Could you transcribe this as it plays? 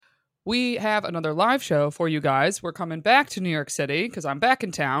We have another live show for you guys. We're coming back to New York City because I'm back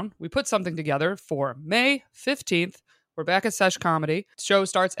in town. We put something together for May 15th. We're back at Sesh Comedy. The show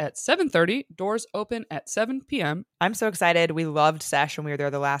starts at 7:30. Doors open at 7 p.m. I'm so excited. We loved Sesh when we were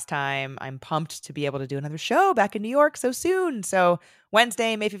there the last time. I'm pumped to be able to do another show back in New York so soon. So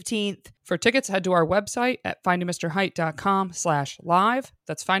Wednesday, May 15th. For tickets, head to our website at findingmrheight.com/live.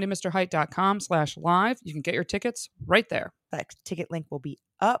 That's findingmrheight.com/live. You can get your tickets right there. That ticket link will be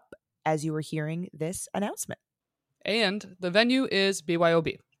up as you were hearing this announcement. And the venue is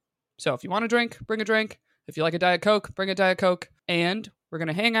BYOB. So if you want a drink, bring a drink. If you like a Diet Coke, bring a Diet Coke. And we're going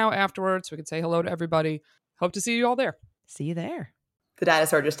to hang out afterwards. We can say hello to everybody. Hope to see you all there. See you there. The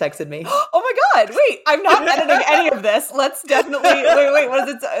dinosaur just texted me. Oh my God. Wait, I'm not editing any of this. Let's definitely wait. What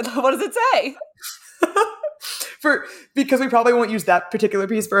does it say? Because we probably won't use that particular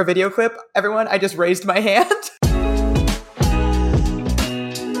piece for a video clip. Everyone, I just raised my hand.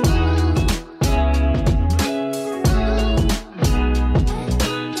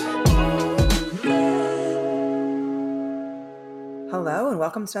 Hello, and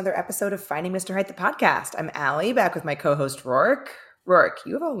welcome to another episode of Finding Mr. Height, the podcast. I'm Allie, back with my co-host, Rourke. Rourke,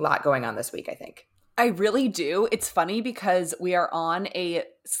 you have a lot going on this week, I think. I really do. It's funny because we are on a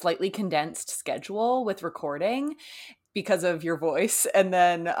slightly condensed schedule with recording because of your voice and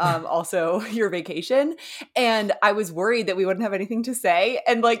then also your vacation. And I was worried that we wouldn't have anything to say.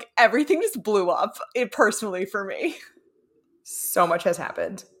 And like everything just blew up personally for me. So much has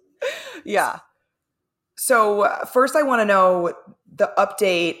happened. Yeah. So first I want to know the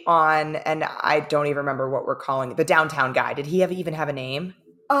update on, and I don't even remember what we're calling it, the downtown guy. Did he even have a name?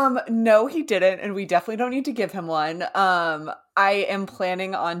 No, he didn't. And we definitely don't need to give him one. I am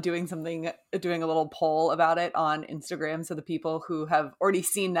planning on doing a little poll about it on Instagram. So the people who have already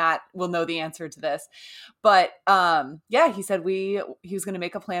seen that will know the answer to this. But yeah, he said he was going to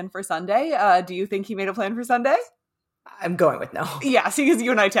make a plan for Sunday. Do you think he made a plan for Sunday? I'm going with no. Yeah, see, because you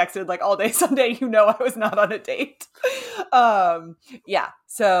and I texted like all day Sunday, I was not on a date. Yeah,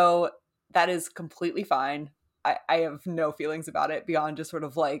 so that is completely fine. I have no feelings about it beyond just sort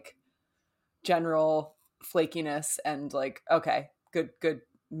of like general flakiness and like, okay, good,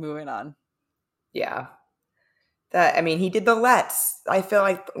 moving on. Yeah. He did the let's. I feel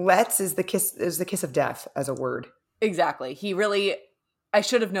like let's is the kiss of death as a word. Exactly. I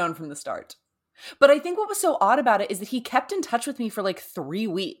should have known from the start. But I think what was so odd about it is that he kept in touch with me for like 3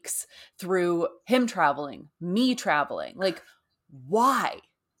 weeks through him traveling, me traveling. Like, why?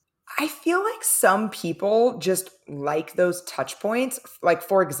 I feel like some people just like those touch points. Like,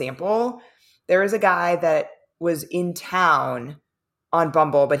 for example, there is a guy that was in town on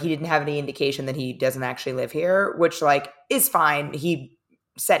Bumble, but he didn't have any indication that he doesn't actually live here, which like is fine. He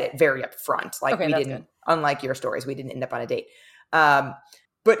said it very upfront. Like, okay, we didn't, good. Unlike your stories, we didn't end up on a date.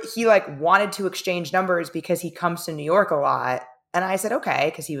 But he like wanted to exchange numbers because he comes to New York a lot. And I said, okay,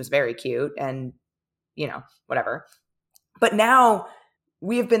 because he was very cute and, whatever. But now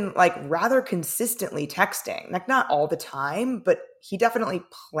we have been like rather consistently texting, like not all the time, but he definitely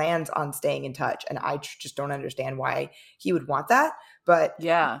plans on staying in touch. And I just don't understand why he would want that. But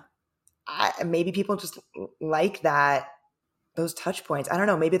yeah, maybe people just like those touch points. I don't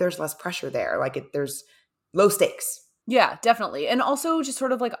know. Maybe there's less pressure there. Like there's low stakes. Yeah, definitely. And also just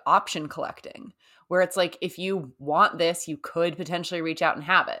sort of like option collecting, where it's like, if you want this, you could potentially reach out and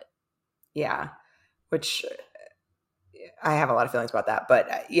have it. Yeah, which I have a lot of feelings about that. But,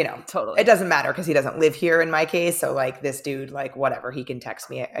 totally. It doesn't matter because he doesn't live here in my case. So like this dude, like whatever, he can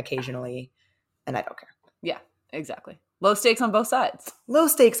text me occasionally and I don't care. Yeah, exactly. Low stakes on both sides. Low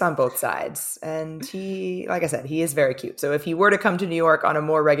stakes on both sides. And he, like I said, he is very cute. So if he were to come to New York on a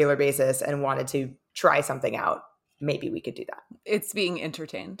more regular basis and wanted to try something out, maybe we could do that. It's being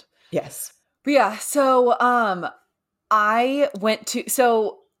entertained. Yes. But yeah, so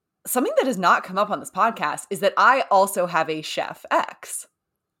so something that has not come up on this podcast is that I also have a chef ex.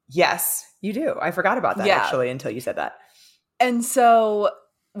 Yes, you do. I forgot about that actually until you said that. And so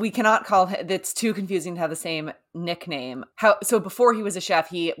we cannot call him, it's too confusing to have the same nickname. So before he was a chef,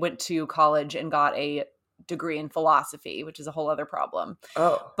 he went to college and got a degree in philosophy, which is a whole other problem.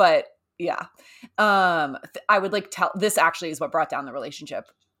 Oh. But yeah. I would like this actually is what brought down the relationship.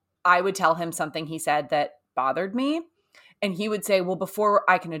 I would tell him something he said that bothered me. And he would say, well, before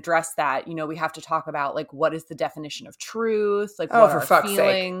I can address that, we have to talk about like, what is the definition of truth? Like, what are our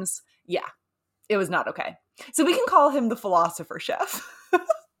feelings? Sake. Yeah. It was not okay. So we can call him the philosopher chef.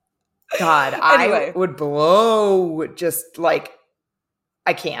 God, anyway. I would blow just like,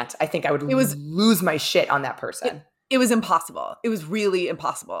 I can't. I think I would lose my shit on that person. It was impossible. It was really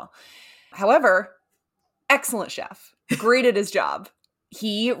impossible. However, excellent chef, great at his job.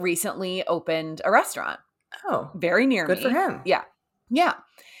 he recently opened a restaurant Oh, very near me. good for him. Yeah. Yeah.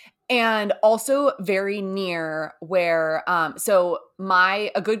 And also very near where, so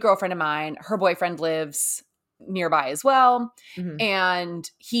a good girlfriend of mine, her boyfriend lives nearby as well. Mhm. And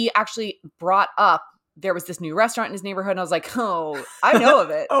he actually brought up, there was this new restaurant in his neighborhood. And I was like, oh, I know of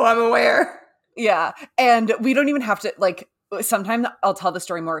it. Oh, I'm aware. Yeah. And we don't even have to, like, sometimes I'll tell the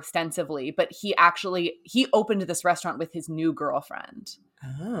story more extensively, but he opened this restaurant with his new girlfriend,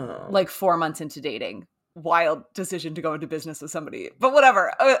 Oh. like 4 months into dating. Wild decision to go into business with somebody, but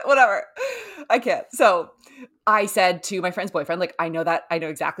whatever, I can't. So I said to my friend's boyfriend, like, I know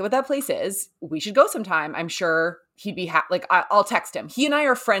exactly what that place is. We should go sometime. I'm sure he'd be like, I'll text him. He and I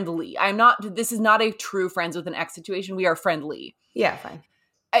are friendly. This is not a true friends with an ex situation. We are friendly. Yeah, fine.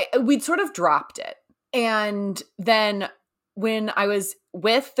 We'd sort of dropped it. And then when I was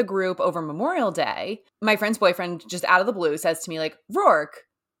with the group over Memorial Day, my friend's boyfriend just out of the blue says to me, like, Rourke,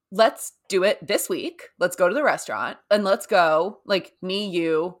 let's do it this week. Let's go to the restaurant and let's go, like, me,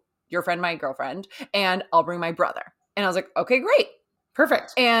 you, your friend, my girlfriend, and I'll bring my brother. And I was like, okay, great.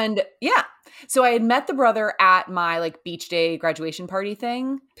 Perfect. And yeah. So I had met the brother at my like beach day graduation party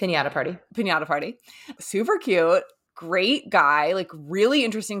thing. Pinata party. Super cute. Great guy, like really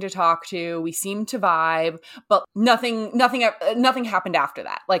interesting to talk to. We seemed to vibe, but nothing happened after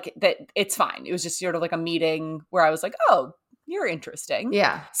that. Like that, it's fine. It was just sort of like a meeting where I was like, oh, you're interesting.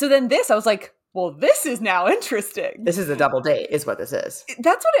 Yeah. So then I was like, well, this is now interesting. This is a double date is what this is.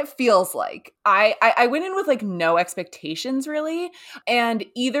 That's what it feels like. I went in with like no expectations really. And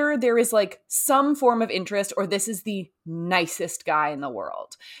either there is like some form of interest or this is the nicest guy in the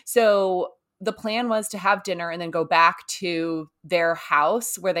world. So the plan was to have dinner and then go back to their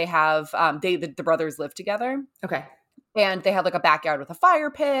house where they have, the brothers live together. Okay. And they have like a backyard with a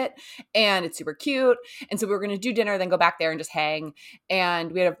fire pit and it's super cute. And so we were going to do dinner, then go back there and just hang.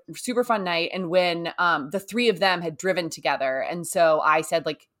 And we had a super fun night. And when the three of them had driven together. And so I said,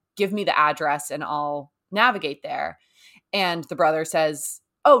 like, give me the address and I'll navigate there. And the brother says,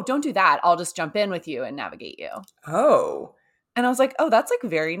 oh, don't do that. I'll just jump in with you and navigate you. Oh. And I was like, oh, that's like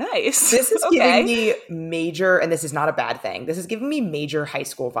very nice. This is giving me major, and this is not a bad thing. This is giving me major high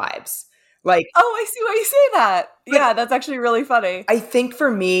school vibes. Like, oh, I see why you say that. Yeah, that's actually really funny. I think for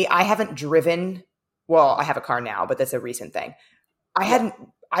me, I haven't driven. Well, I have a car now, but that's a recent thing. I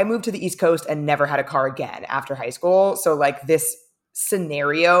moved to the East Coast and never had a car again after high school. So like this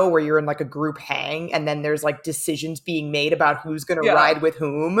scenario where you're in like a group hang and then there's like decisions being made about who's going to ride with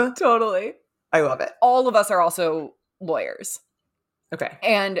whom. Totally. I love it. All of us are also lawyers. Okay.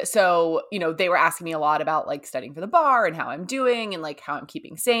 And so, you know, they were asking me a lot about like studying for the bar and how I'm doing and like how I'm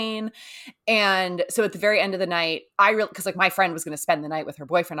keeping sane. And so at the very end of the night, because like my friend was going to spend the night with her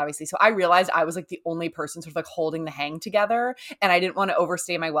boyfriend, obviously. So I realized I was like the only person sort of like holding the hang together and I didn't want to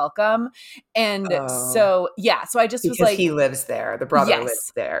overstay my welcome. And so I just was like. He lives there. The brother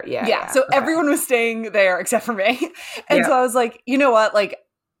lives there. Yeah. So everyone was staying there except for me. And so I was like, you know what? Like,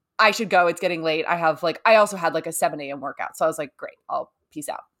 I should go. It's getting late. I also had like a 7 a.m. workout. So I was like, great, I'll peace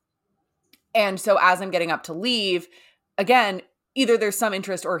out. And so as I'm getting up to leave, again, either there's some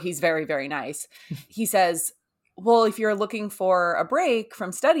interest or he's very, very nice. He says, well, if you're looking for a break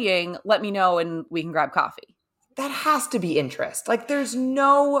from studying, let me know and we can grab coffee. That has to be interest. Like there's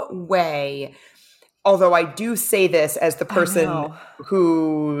no way. Although I do say this as the person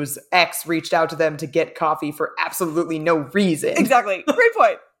whose ex reached out to them to get coffee for absolutely no reason. Exactly. Great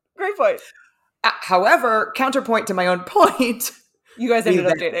point. However, counterpoint to my own point. You guys ended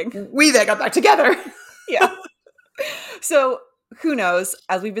up dating. We then got back together. Yeah. So who knows?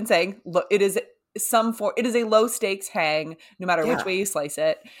 As we've been saying, it is a low stakes hang, no matter which way you slice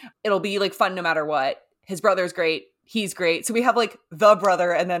it. It'll be like fun no matter what. His brother's great. He's great. So we have like the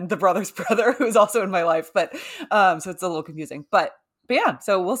brother and then the brother's brother who's also in my life. But so it's a little confusing. But yeah,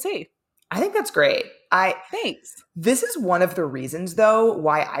 so we'll see. I think that's great. Thanks. This is one of the reasons, though,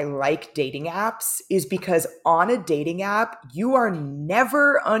 why I like dating apps is because on a dating app, you are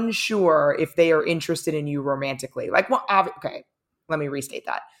never unsure if they are interested in you romantically. Like, well, okay, let me restate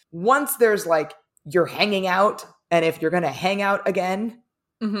that. Once there's like, you're hanging out, and if you're going to hang out again,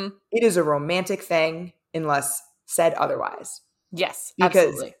 it is a romantic thing unless said otherwise. Yes, because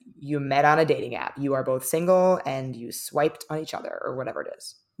absolutely. You met on a dating app. You are both single and you swiped on each other or whatever it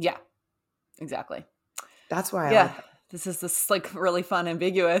is. Yeah. Exactly. That's why I like it. This is this like really fun,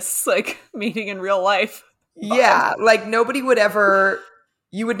 ambiguous, like meeting in real life. Yeah. Like you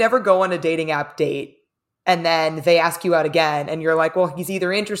would never go on a dating app date and then they ask you out again and you're like, well, he's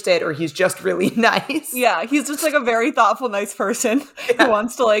either interested or he's just really nice. Yeah. He's just like a very thoughtful, nice person who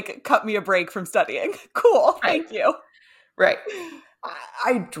wants to like cut me a break from studying. Cool. Thank you. Right.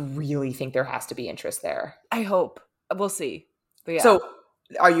 I really think there has to be interest there. I hope. We'll see. But yeah. So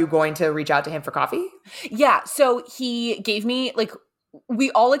are you going to reach out to him for coffee? Yeah. So he gave me like,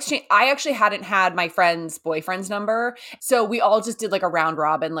 we all exchange. I actually hadn't had my friend's boyfriend's number. So we all just did like a round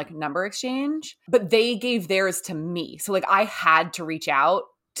robin, like number exchange, but they gave theirs to me. So like I had to reach out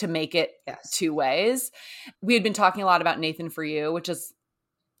to make it two ways. We had been talking a lot about Nathan For You, which is,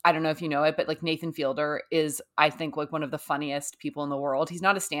 I don't know if you know it, but like Nathan Fielder is, I think, like one of the funniest people in the world. He's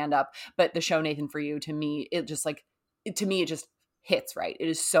not a stand-up, but the show Nathan For You, to me, it just hits right. It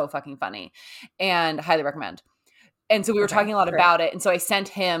is so fucking funny and highly recommend. And so we were talking a lot about it. And so I sent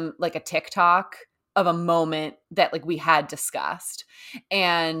him like a TikTok of a moment that like we had discussed.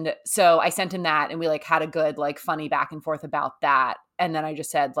 And so I sent him that and we like had a good like funny back and forth about that. And then I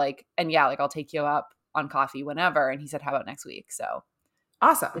just said like, and yeah, like I'll take you up on coffee whenever. And he said, how about next week? So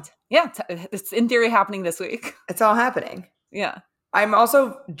awesome. It's in theory happening this week. It's all happening. Yeah. I'm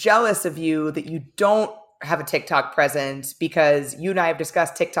also jealous of you that you don't have a TikTok presence, because you and I have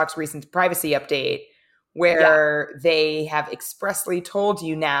discussed TikTok's recent privacy update where they have expressly told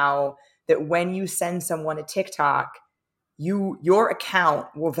you now that when you send someone a TikTok, your account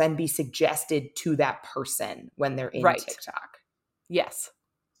will then be suggested to that person when they're in TikTok. Yes.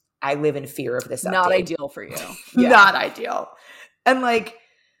 I live in fear of this update. Not ideal for you. Not ideal. And like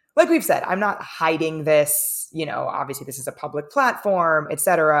we've said, I'm not hiding this, obviously this is a public platform,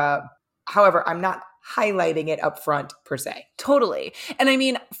 etc. However, I'm not highlighting it up front per se. Totally. And I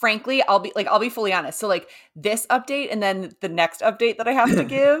mean, frankly, I'll be fully honest. So like this update and then the next update that I have to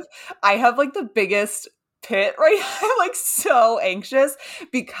give, I have like the biggest pit right now. I'm like so anxious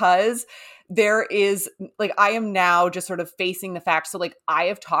because there is like, I am now just sort of facing the fact. So like I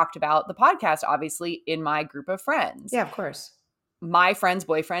have talked about the podcast, obviously, in my group of friends. Yeah, of course. My friend's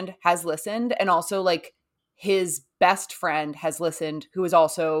boyfriend has listened, and also like his best friend has listened, who is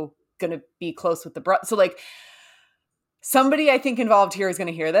also going to be close with the brother. So like somebody I think involved here is going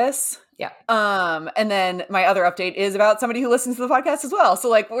to hear this. Yeah. And then my other update is about somebody who listens to the podcast as well. So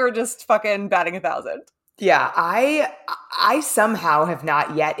like we're just fucking batting 1,000. Yeah. I somehow have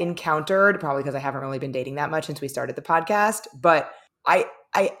not yet encountered, probably because I haven't really been dating that much since we started the podcast, but I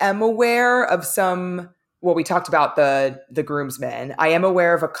am aware of some, well, we talked about the groomsmen. I am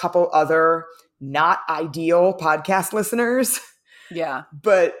aware of a couple other not ideal podcast listeners. Yeah.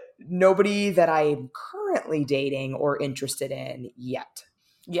 But nobody that I'm currently dating or interested in yet.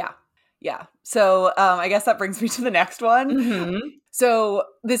 Yeah. Yeah. So I guess that brings me to the next one. Mm-hmm. So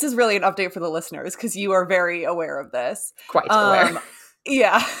this is really an update for the listeners because you are very aware of this. Quite aware.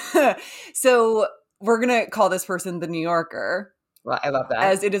 Yeah. So we're going to call this person the New Yorker. Well, I love that.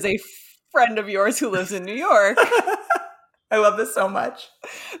 As it is a friend of yours who lives in New York. I love this so much.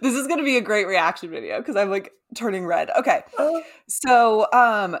 This is going to be a great reaction video because I'm like turning red. Okay. So,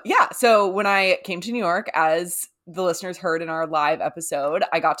 So when I came to New York, as the listeners heard in our live episode,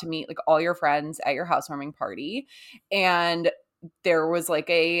 I got to meet like all your friends at your housewarming party. And there was like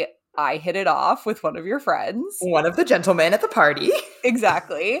I hit it off with one of your friends. One of the gentlemen at the party.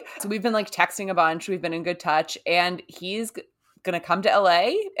 Exactly. So we've been like texting a bunch. We've been in good touch. And he's going to come to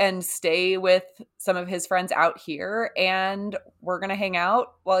LA and stay with some of his friends out here. And we're going to hang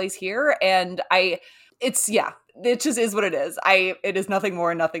out while he's here. And it just is what it is. It is nothing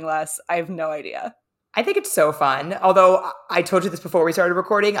more, nothing less. I have no idea. I think it's so fun. Although I told you this before we started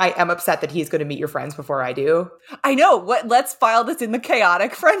recording, I am upset that he's going to meet your friends before I do. I know. Let's file this in the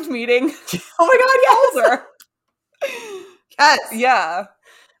chaotic friend meeting. Oh my God, yes. Yes. Yeah.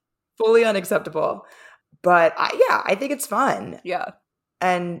 Fully unacceptable. But I think it's fun. Yeah.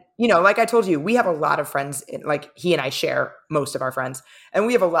 And, like I told you, we have a lot of friends, like he and I share most of our friends, and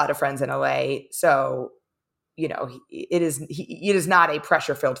we have a lot of friends in LA. So, it is not a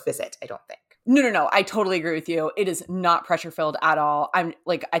pressure-filled visit, I don't think. No. I totally agree with you. It is not pressure-filled at all. I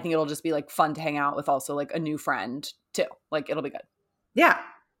think it'll just be like fun to hang out with also like a new friend too. Like it'll be good. Yeah.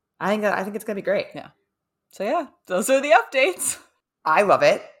 I think it's going to be great. Yeah. So yeah, those are the updates. I love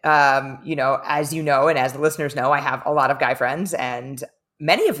it. As you know, and as the listeners know, I have a lot of guy friends, and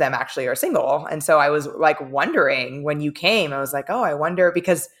many of them actually are single. And so I was like wondering when you came, I was like, oh, I wonder,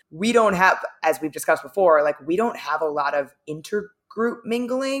 because we don't have, as we've discussed before, like we don't have a lot of intergroup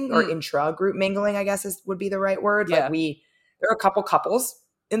mingling or intra-group mingling, I guess would be the right word. Yeah. Like there are a couple couples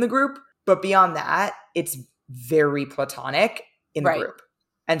in the group, but beyond that, it's very platonic in the group.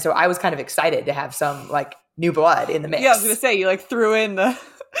 And so I was kind of excited to have some like new blood in the mix. Yeah, I was gonna say you like threw in the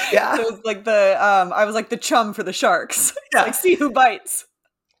it was like the I was like the chum for the sharks. Yeah. Like see who bites.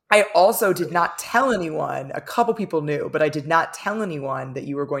 I also did not tell anyone. A couple people knew, but I did not tell anyone that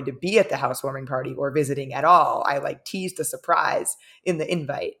you were going to be at the housewarming party or visiting at all. I like teased a surprise in the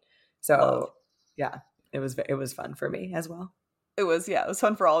invite. So Love. yeah, it was fun for me as well. It was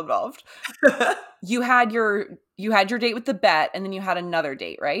fun for all involved. You had your date with the bet, and then you had another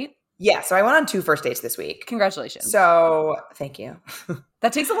date, right? Yeah, so I went on 2 first dates this week. Congratulations. So thank you.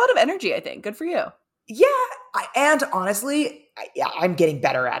 That takes a lot of energy, I think. Good for you. Yeah, and honestly, I'm getting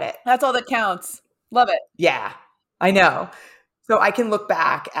better at it. That's all that counts. Love it. Yeah, I know. So I can look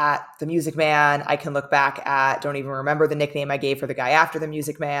back at the Music Man. I can look back at, don't even remember the nickname I gave for the guy after the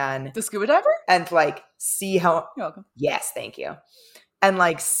Music Man. The scuba diver? And like see how, You're welcome. yes, thank you. And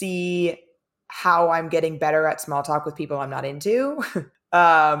like see how I'm getting better at small talk with people I'm not into.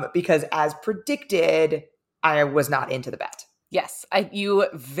 Because as predicted, I was not into the bet. Yes, you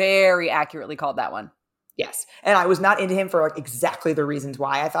very accurately called that one. Yes. And I was not into him for like exactly the reasons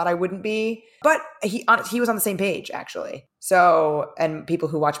why I thought I wouldn't be. But he was on the same page, actually. So, and people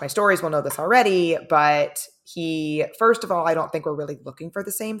who watch my stories will know this already, but first of all, I don't think we're really looking for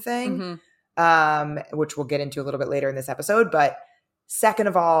the same thing, which we'll get into a little bit later in this episode. But second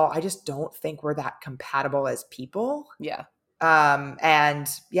of all, I just don't think we're that compatible as people. Yeah. And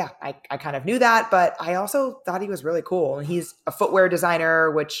yeah, I kind of knew that, but I also thought he was really cool. And he's a footwear designer,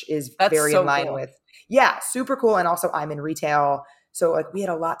 which is very in line with, yeah, super cool. And also I'm in retail. So like we had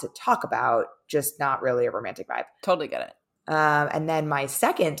a lot to talk about, just not really a romantic vibe. Totally get it. And then my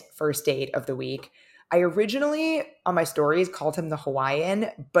second first date of the week, I originally on my stories called him the Hawaiian,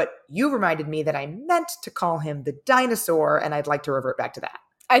 but you reminded me that I meant to call him the dinosaur, and I'd like to revert back to that.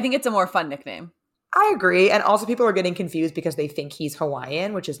 I think it's a more fun nickname. I agree. And also people are getting confused because they think he's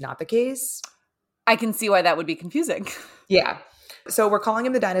Hawaiian, which is not the case. I can see why that would be confusing. Yeah. So we're calling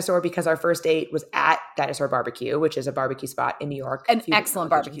him the dinosaur because our first date was at Dinosaur Barbecue, which is a barbecue spot in New York. An excellent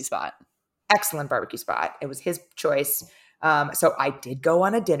barbecue spot. Excellent barbecue spot. It was his choice. So I did go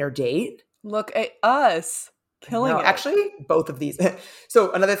on a dinner date. Look at us. Killing it. Actually, both of these.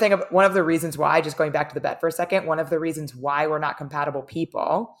 So another thing, one of the reasons why, just going back to the bet for a second, one of the reasons why we're not compatible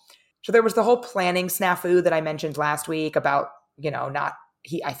people. So there was the whole planning snafu that I mentioned last week about,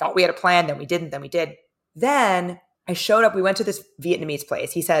 I thought we had a plan, then we didn't, then we did. Then I showed up, we went to this Vietnamese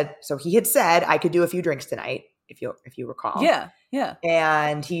place. He had said I could do a few drinks tonight, if you recall. Yeah, yeah.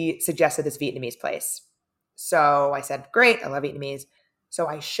 And he suggested this Vietnamese place. So I said, great, I love Vietnamese. So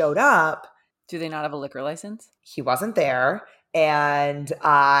I showed up. Do they not have a liquor license? He wasn't there. And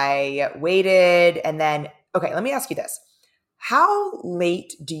I waited. And then, okay, let me ask you this. How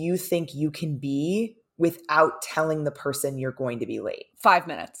late do you think you can be without telling the person you're going to be late? 5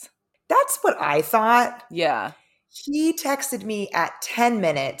 minutes. That's what I thought. Yeah. He texted me at 10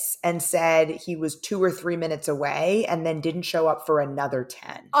 minutes and said he was 2 or 3 minutes away and then didn't show up for another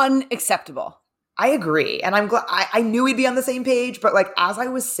 10. Unacceptable. I agree. And I'm glad I knew we'd be on the same page, but like as I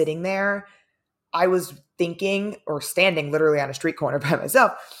was sitting there, I was thinking, or standing literally on a street corner by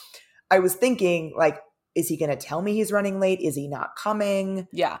myself, I was thinking like, is he going to tell me he's running late? Is he not coming?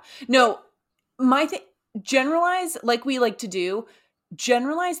 Yeah. No, my thing, generalize, like we like to do,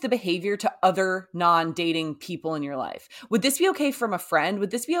 generalize the behavior to other non-dating people in your life. Would this be okay from a friend?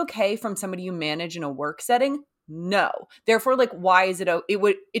 Would this be okay from somebody you manage in a work setting? No. Therefore, like, why is it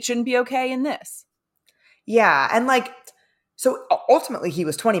shouldn't be okay in this? Yeah. And like, so ultimately he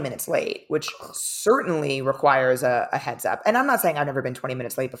was 20 minutes late, which certainly requires a heads up. And I'm not saying I've never been 20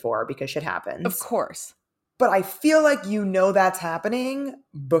 minutes late before because shit happens. Of course. But I feel like that's happening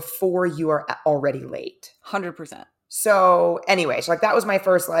before you are already late. 100%. So anyway, so like that was my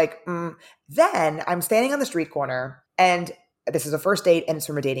first Then I'm standing on the street corner and this is a first date and it's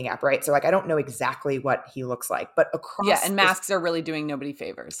from a dating app, right? So like I don't know exactly what he looks like, but across and masks are really doing nobody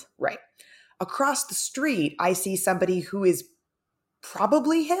favors. Right. Across the street, I see somebody who is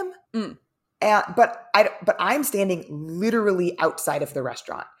probably him. But I'm standing literally outside of the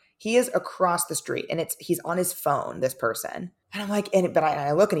restaurant. He is across the street and he's on his phone, this person. And I'm like, but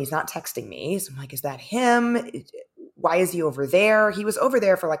I look and he's not texting me. So I'm like, is that him? Why is he over there? He was over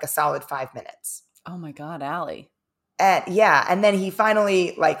there for like a solid 5 minutes. Oh my God, Allie. And yeah. And then he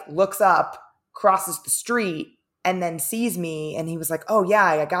finally like looks up, crosses the street and then sees me. And he was like, oh yeah,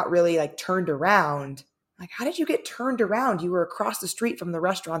 I got really like turned around. Like, how did you get turned around? You were across the street from the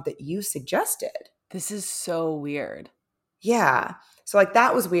restaurant that you suggested. This is so weird. Yeah. So like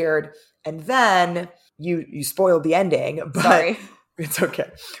that was weird. And then you spoiled the ending, but sorry. It's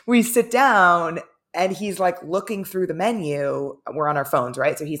okay. We sit down and he's like looking through the menu. We're on our phones,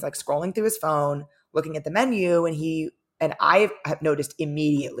 right? So he's like scrolling through his phone, looking at the menu, and I have noticed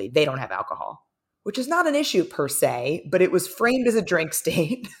immediately they don't have alcohol, which is not an issue per se, but it was framed as a drink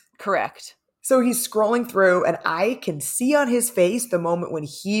date. Correct. So he's scrolling through, and I can see on his face the moment when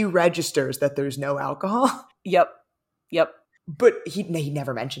he registers that there's no alcohol. Yep. But he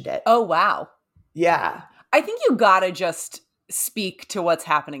never mentioned it. Oh, wow. Yeah. I think you gotta just speak to what's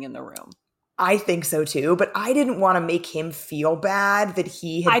happening in the room. I think so too, but I didn't want to make him feel bad that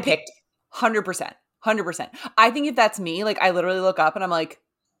he had picked. 100%. I think if that's me, like I literally look up and I'm like,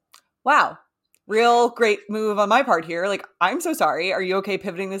 wow, real great move on my part here. Like, I'm so sorry. Are you okay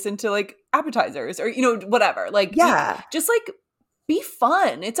pivoting this into like appetizers or, whatever? Like, Yeah. just like be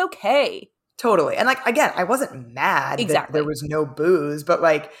fun. It's okay. Totally. And like, again, I wasn't mad that there was no booze, but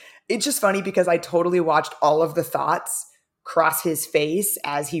like, it's just funny because I totally watched all of the thoughts cross his face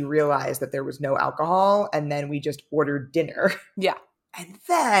as he realized that there was no alcohol. And then we just ordered dinner. Yeah. And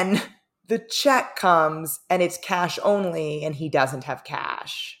then the check comes and it's cash only and he doesn't have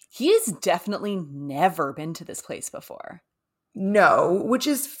cash. He's definitely never been to this place before. No, which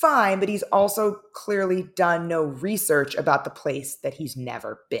is fine, but he's also clearly done no research about the place that he's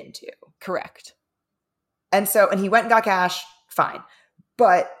never been to. Correct. And he went and got cash, fine.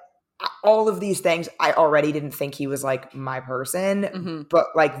 But all of these things, I already didn't think he was like my person, Mm-hmm. but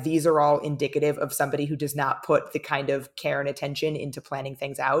like these are all indicative of somebody who does not put the kind of care and attention into planning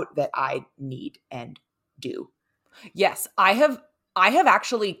things out that I need and do. Yes, I have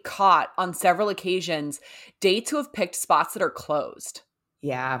actually caught on several occasions dates who have picked spots that are closed.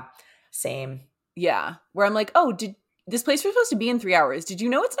 Yeah, same. Yeah, where I'm like, oh, this place was supposed to be in 3 hours. Did you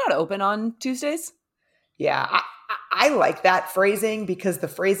know it's not open on Tuesdays? Yeah, I like that phrasing because the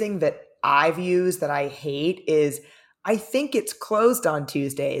phrasing that I've used that I hate is, I think it's closed on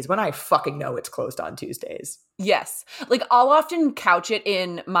Tuesdays when I fucking know it's closed on Tuesdays. Yes. Like I'll often couch it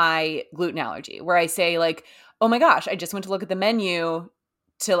in my gluten allergy where I say like, oh my gosh, I just went to look at the menu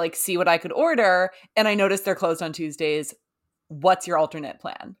to like see what I could order and I noticed they're closed on Tuesdays. What's your alternate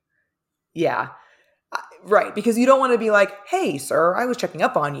plan? Yeah. Right. Because you don't want to be like, hey, sir, I was checking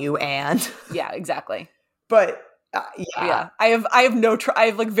up on you and. Yeah, exactly. But yeah. I have no I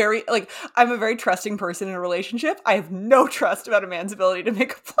have like very like I'm a very trusting person in a relationship. I have no trust about a man's ability to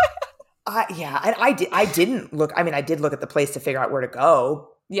make a plan. Yeah, and I didn't look. I mean, I did look at the place to figure out where to go.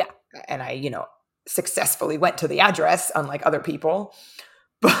 Yeah. And I, successfully went to the address, unlike other people.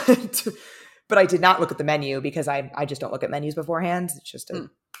 But I did not look at the menu because I just don't look at menus beforehand. It's just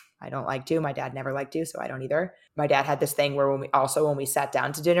I don't like to. My dad never liked to, so I don't either. My dad had this thing where when we sat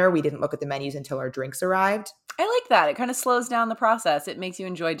down to dinner, we didn't look at the menus until our drinks arrived. I like that. It kind of slows down the process. It makes you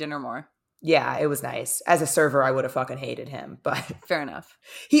enjoy dinner more. Yeah, it was nice. As a server, I would have fucking hated him, but fair enough.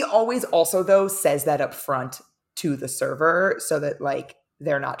 He always also though says that up front to the server so that like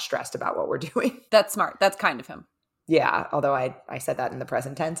they're not stressed about what we're doing. That's smart. That's kind of him. Yeah, although I said that in the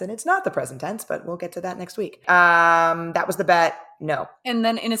present tense and it's not the present tense, but we'll get to that next week. That was the bet. No. And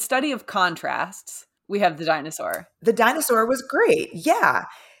then in a study of contrasts, we have the dinosaur. The dinosaur was great. Yeah.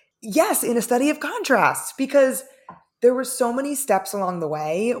 Yes, in a study of contrasts, because there were so many steps along the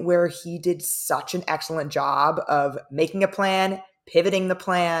way where he did such an excellent job of making a plan, pivoting the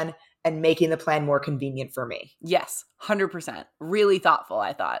plan, and making the plan more convenient for me. Yes, 100%. Really thoughtful,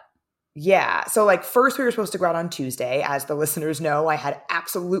 I thought. Yeah. So like first we were supposed to go out on Tuesday. As the listeners know, I had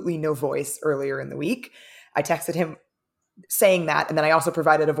absolutely no voice earlier in the week. I texted him saying that, and then I also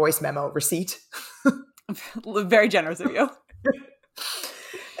provided a voice memo receipt. Very generous of you.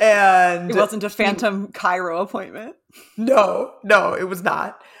 And it wasn't a phantom Cairo appointment. No, it was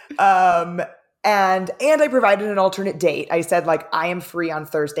not. And I provided an alternate date. I said like, I am free on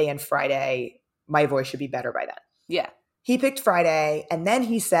Thursday and Friday. My voice should be better by then. Yeah. He picked Friday, and then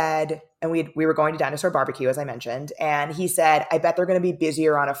he said, and we were going to Dinosaur Barbecue, as I mentioned, and he said, I bet they're going to be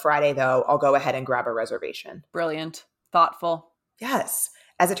busier on a Friday, though. I'll go ahead and grab a reservation. Brilliant. Thoughtful. Yes.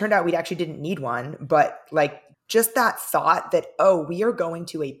 As it turned out, we actually didn't need one, but like just that thought that, oh, we are going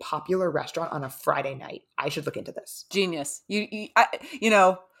to a popular restaurant on a Friday night. I should look into this. Genius. We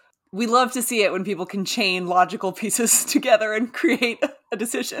love to see it when people can chain logical pieces together and create a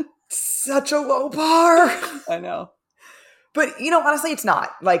decision. Such a low bar. I know. But, honestly, it's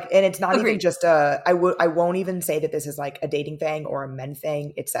not. Like, and it's not Agreed. even just I won't even say that this is like a dating thing or a men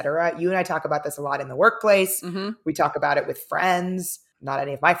thing, etc. You and I talk about this a lot in the workplace. Mm-hmm. We talk about it with friends. Not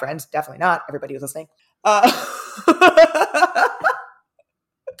any of my friends. Definitely not. Everybody who's listening. But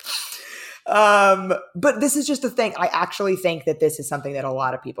this is just a thing. I actually think that this is something that a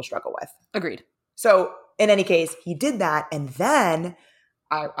lot of people struggle with. Agreed. So in any case, he did that. And then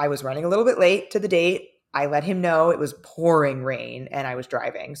I was running a little bit late to the date. I let him know it was pouring rain and I was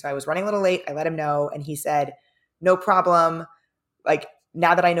driving. So I was running a little late. I let him know. And he said, no problem. Like,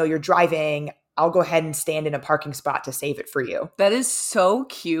 now that I know you're driving, I'll go ahead and stand in a parking spot to save it for you. That is so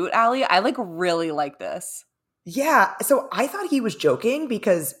cute, Allie. I really like this. Yeah. So I thought he was joking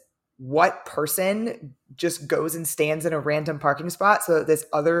because what person just goes and stands in a random parking spot so that this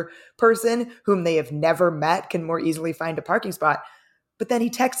other person whom they have never met can more easily find a parking spot? But then he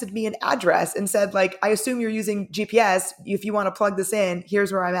texted me an address and said, like, I assume you're using GPS. If you want to plug this in,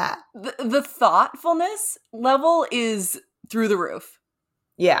 here's where I'm at. The thoughtfulness level is through the roof.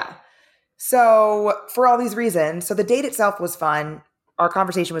 Yeah. So for all these reasons, so the date itself was fun. Our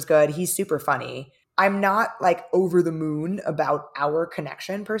conversation was good. He's super funny. I'm not like over the moon about our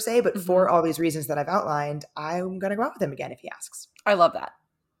connection per se, but for all these reasons that I've outlined, I'm going to go out with him again if he asks. I love that.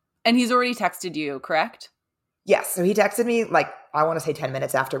 And he's already texted you, correct? Yes. So he texted me like, I want to say 10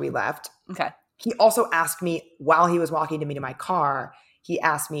 minutes after we left. Okay. He also asked me while he was walking to me to my car, he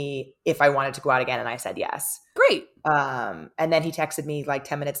asked me if I wanted to go out again. And I said yes. Great. And then he texted me like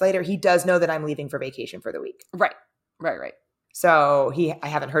 10 minutes later. He does know that I'm leaving for vacation for the week. Right. So I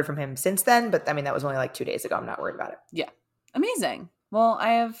haven't heard from him since then, but I mean, that was only like 2 days ago. I'm not worried about it. Yeah. Amazing. Well,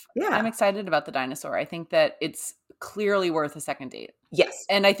 I'm excited about the dinosaur. I think that it's clearly worth a second date. Yes.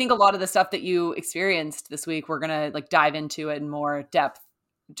 And I think a lot of the stuff that you experienced this week, we're going to like dive into it in more depth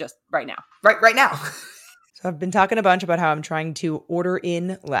just right now. Right now. So I've been talking a bunch about how I'm trying to order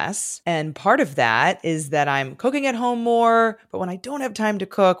in less. And part of that is that I'm cooking at home more. But when I don't have time to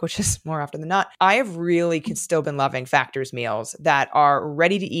cook, which is more often than not, I have really still been loving Factor's meals that are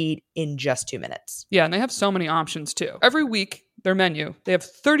ready to eat in just 2 minutes. Yeah, and they have so many options too. Every week, their menu, they have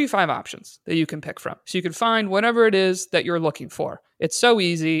 35 options that you can pick from. So you can find whatever it is that you're looking for. It's so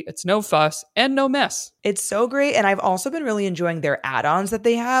easy, it's no fuss, and no mess. It's so great. And I've also been really enjoying their add-ons that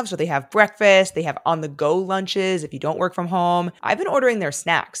they have. So they have breakfast, they have on-the-go lunches if you don't work from home. I've been ordering their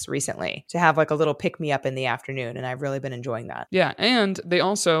snacks recently to have like a little pick-me-up in the afternoon, and I've really been enjoying that. Yeah, and they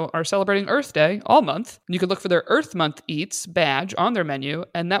also are celebrating Earth Day all month. You can look for their Earth Month Eats badge on their menu,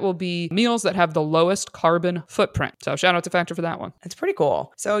 and that will be meals that have the lowest carbon footprint. So shout out to Factor for that one. It's pretty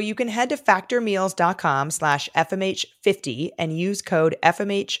cool. So you can head to factormeals.com/FMH50 and use code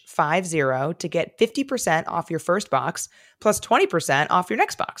FMH50 to get 50% off your first box plus 20% off your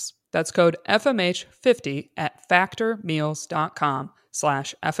next box. That's code FMH50 at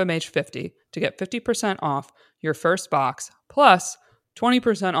factormeals.com/FMH50 to get 50% off your first box plus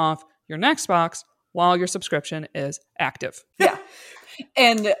 20% off your next box while your subscription is active. Yeah.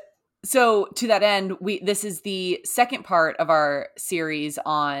 And so to that end, this is the second part of our series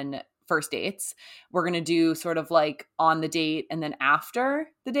on first dates. We're going to do sort of like on the date and then after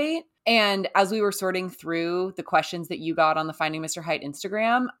the date. And as we were sorting through the questions that you got on the Finding Mr. Height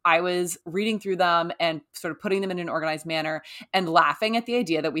Instagram, I was reading through them and sort of putting them in an organized manner and laughing at the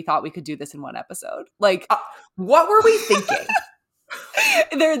idea that we thought we could do this in one episode. Like, what were we thinking?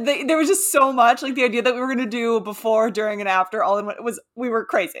 There was just so much, like the idea that we were going to do before, during, and after all in one. We were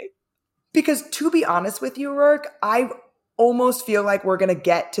crazy. Because to be honest with you, Rourke, I almost feel like we're going to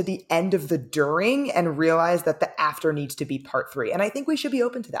get to the end of the during and realize that the after needs to be part 3. And I think we should be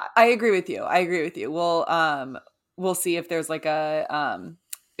open to that. I agree with you. We'll see if there's like a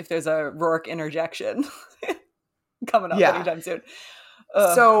Rourke interjection coming up anytime soon.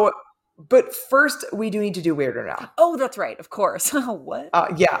 So, but first we do need to do Weird or Not. Oh, that's right. Of course. What?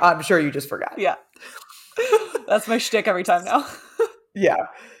 Yeah, I'm sure you just forgot. Yeah. That's my shtick every time now. Yeah.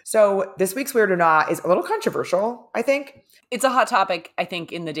 So this week's Weird or Not is a little controversial, I think. It's a hot topic, I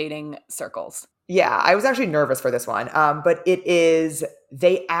think, in the dating circles. Yeah, I was actually nervous for this one. But it is,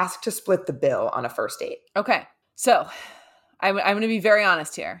 they ask to split the bill on a first date. Okay. So I'm going to be very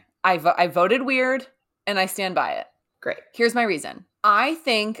honest here. I voted weird and I stand by it. Great. Here's my reason. I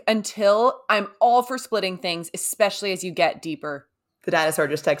think until I'm all for splitting things, especially as you get deeper. The dinosaur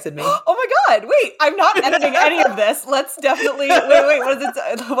just texted me. Oh my God. Wait, I'm not editing any of this. Let's definitely, wait, what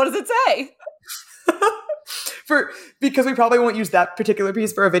does it say? Because we probably won't use that particular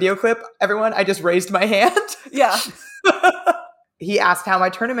piece for a video clip, everyone, I just raised my hand. Yeah. He asked how my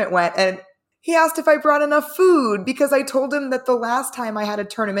tournament went, and he asked if I brought enough food because I told him that the last time I had a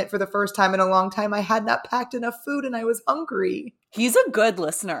tournament for the first time in a long time, I had not packed enough food and I was hungry. He's a good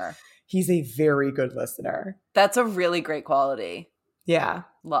listener. He's a very good listener. That's a really great quality. Yeah.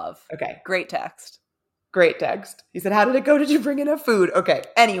 Love. Okay. Great text. Great text. He said, how did it go? Did you bring enough food? Okay.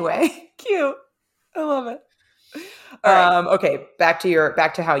 Anyway. Cute. I love it. All right. Okay. Back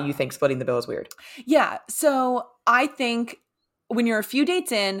to how you think splitting the bill is weird. Yeah. So I think when you're a few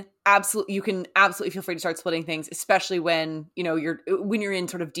dates in, you can absolutely feel free to start splitting things, especially when, you're in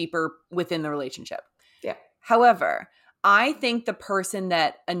sort of deeper within the relationship. Yeah. However, I think the person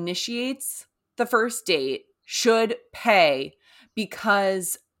that initiates the first date should pay,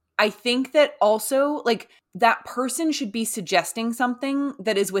 because I think that also like that person should be suggesting something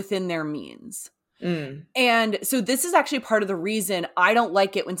that is within their means. And so this is actually part of the reason I don't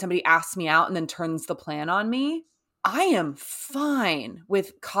like it when somebody asks me out and then turns the plan on me. I am fine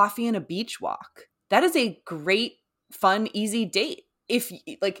with coffee and a beach walk. That is a great, fun, easy date.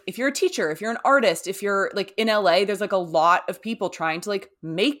 If you're a teacher, if you're an artist, if you're like in LA, there's like a lot of people trying to like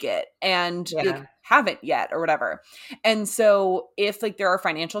make it and like haven't yet or whatever. And so if like there are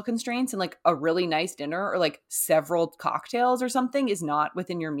financial constraints and like a really nice dinner or like several cocktails or something is not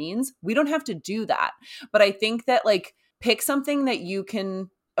within your means, we don't have to do that. But I think that like pick something that you can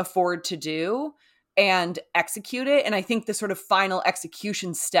afford to do and execute it. And I think the sort of final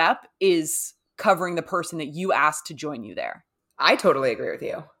execution step is covering the person that you asked to join you there. I totally agree with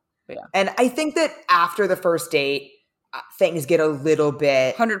you. Yeah. And I think that after the first date, things get a little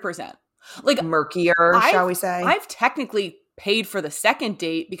bit 100%. Like murkier, shall we say. I've technically paid for the second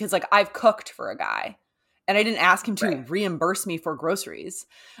date because like I've cooked for a guy and I didn't ask him to reimburse me for groceries.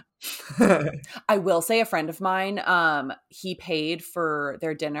 I will say a friend of mine, he paid for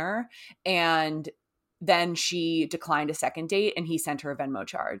their dinner and then she declined a second date and he sent her a Venmo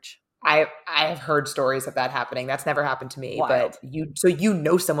charge. I have heard stories of that happening. That's never happened to me. Wild. But you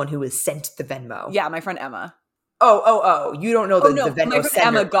know someone who has sent the Venmo. Yeah, my friend Emma. Oh. You don't know the Venmo my friend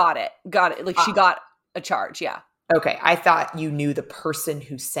sender. Emma got it. Like she got a charge, yeah. Okay, I thought you knew the person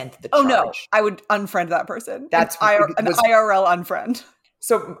who sent the charge. Oh no, I would unfriend that person. That's an IRL unfriend.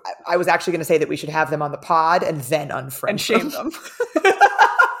 So I was actually going to say that we should have them on the pod and then unfriend and shame them.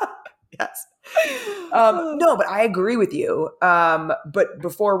 Yes. No, but I agree with you. But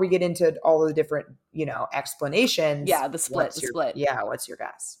before we get into all of the different, explanations. Yeah, the split. Yeah, what's your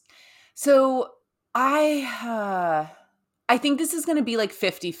guess? So I think this is going to be like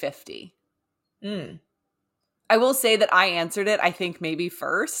 50-50. I will say that I answered it, I think, maybe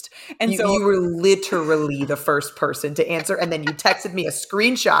first. And so you were literally the first person to answer. And then you texted me a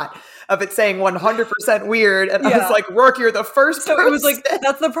screenshot of it saying 100% weird. And I was like, Rourke, you're the first person. It was like,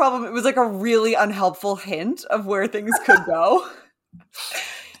 that's the problem. It was like a really unhelpful hint of where things could go.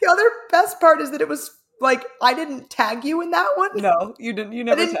 The other best part is that it was like, I didn't tag you in that one. No, you didn't. You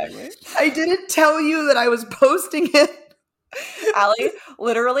never tagged me. I didn't tell you that I was posting it. Allie,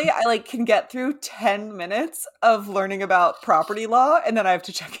 literally, I can get through 10 minutes of learning about property law and then I have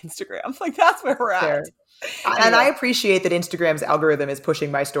to check Instagram. Like that's where we're at. And I appreciate that Instagram's algorithm is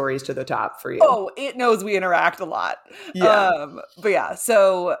pushing my stories to the top for you. Oh, it knows we interact a lot. Yeah. But yeah,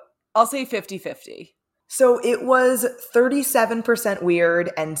 so I'll say 50-50. So it was 37%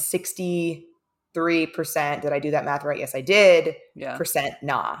 weird and 63%. Did I do that math right? Yes, I did. Yeah. Percent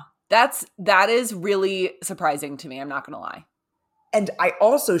nah. That is really surprising to me. I'm not going to lie. And I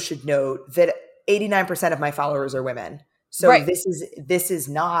also should note that 89% of my followers are women. So this is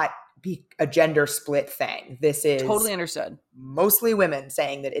not a gender split thing. This is totally understood. Mostly women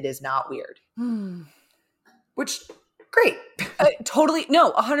saying that it is not weird. Which great. Totally.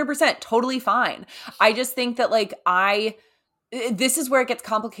 No, 100%. Totally fine. I just think that this is where it gets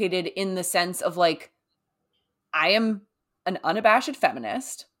complicated in the sense of I am an unabashed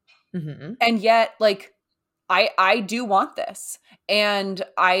feminist. Mm-hmm. And yet, I do want this. And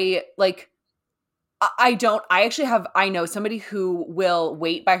I know somebody who will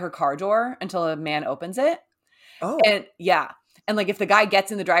wait by her car door until a man opens it. Oh. And yeah. And if the guy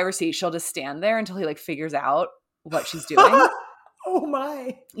gets in the driver's seat, she'll just stand there until he figures out what she's doing. Oh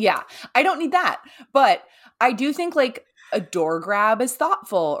my. Yeah. I don't need that. But I do think a door grab is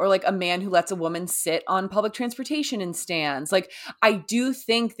thoughtful, or a man who lets a woman sit on public transportation and stands. I do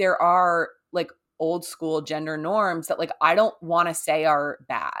think there are old school gender norms that I don't want to say are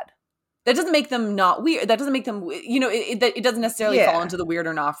bad. That doesn't make them not weird. That doesn't make them, it doesn't necessarily fall into the weird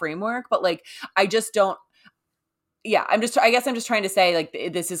or not framework, but I just don't. Yeah. I guess I'm just trying to say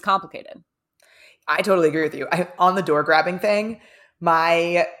this is complicated. I totally agree with you. On the door grabbing thing,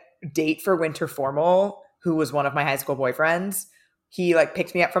 my date for winter formal, who was one of my high school boyfriends, he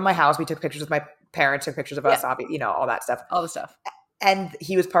picked me up from my house. We took pictures with my parents, took pictures of us, all that stuff. All the stuff. And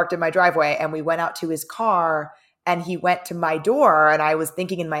he was parked in my driveway and we went out to his car and he went to my door and I was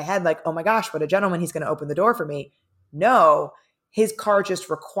thinking in my head, oh my gosh, what a gentleman, he's going to open the door for me. No, his car just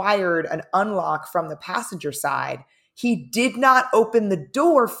required an unlock from the passenger side. He did not open the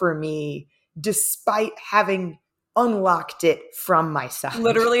door for me despite having unlocked it from my side.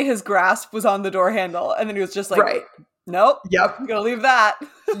 Literally his grasp was on the door handle and then he was just right. Nope. Yep. I'm gonna leave that.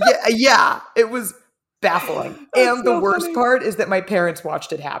 Yeah. It was baffling. And so the worst funny. part is that my parents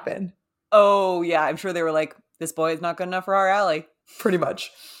watched it happen. Oh yeah. I'm sure they were this boy is not good enough for our Allie. Pretty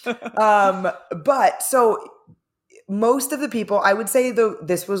much. But so most of the people, I would say though,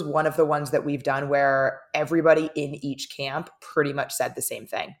 this was one of the ones that we've done where everybody in each camp pretty much said the same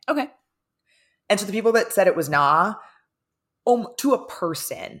thing. Okay. And so the people that said it was nah, to a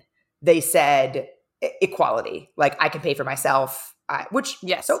person, they said equality. Like, I can pay for myself, which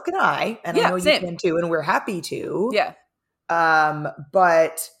Yes. so can I. And Yeah, I know same. you can too, and we're happy to. Yeah.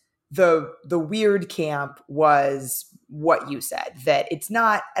 But the weird camp was what you said, that it's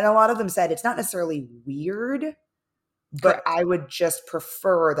not, and a lot of them said it's not necessarily weird, but Correct. I would just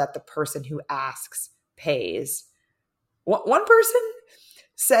prefer that the person who asks pays. One person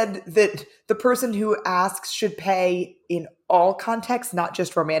said that the person who asks should pay in all contexts, not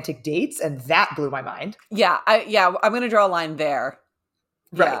just romantic dates, and that blew my mind. Yeah. I'm going to draw a line there.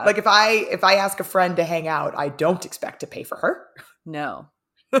 Right. Yeah. Like if I ask a friend to hang out, I don't expect to pay for her. No.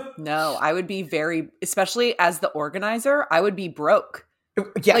 No, I would be very, especially as the organizer, I would be broke.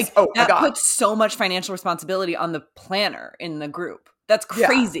 Yes. Like, oh my that God. puts so much financial responsibility on the planner in the group. That's Yeah.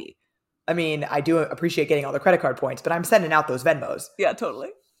 crazy. I mean, I do appreciate getting all the credit card points, but I'm sending out those Venmos. Yeah, totally.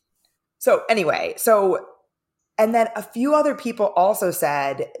 So anyway, and then a few other people also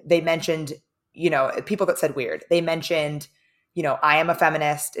said, they mentioned, people that said weird. They mentioned, I am a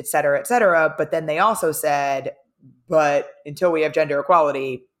feminist, et cetera, but then they also said, but until we have gender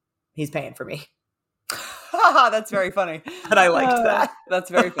equality, he's paying for me. That's very funny. And I liked that. That's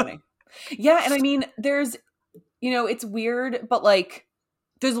very funny. Yeah, and I mean, there's, it's weird, but like,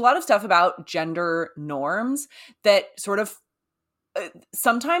 there's a lot of stuff about gender norms that sort of,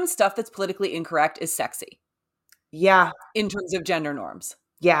 sometimes stuff that's politically incorrect is sexy. Yeah. In terms of gender norms.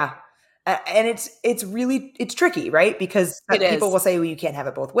 Yeah. And it's tricky, right? Because It people is. will say, well, you can't have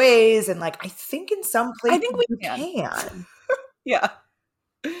it both ways. And like, I think in some places we you can. can. Yeah.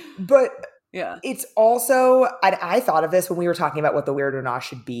 But Yeah. it's also, I thought of this when we were talking about what the weird or not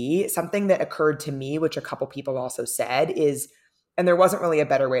should be. Something that occurred to me, which a couple people also said is, and there wasn't really a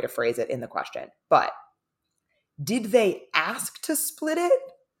better way to phrase it in the question, but did they ask to split it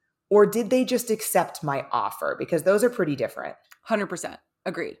or did they just accept my offer? Because those are pretty different. 100%.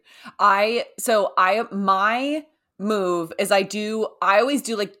 Agreed. My move is I always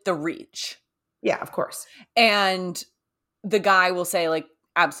do like the reach. Yeah, of course. And the guy will say like,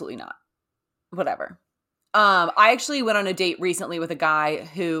 absolutely not. Whatever. I actually went on a date recently with a guy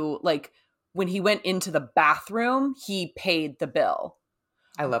who, like, when he went into the bathroom, he paid the bill.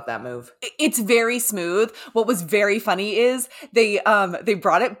 I love that move. It's very smooth. What was very funny is they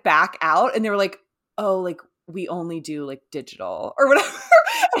brought it back out and they were like, oh, like, we only do like digital or whatever.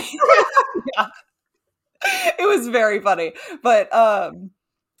 Yeah. It was very funny. But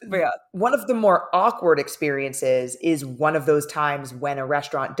yeah. One of the more awkward experiences is one of those times when a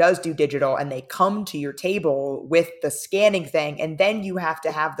restaurant does do digital and they come to your table with the scanning thing, and then you have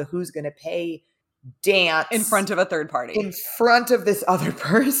to have the who's going to pay dance In front of a third party. in front of this other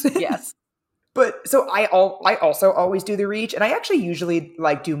person. Yes. But so I also always do the reach, and I actually usually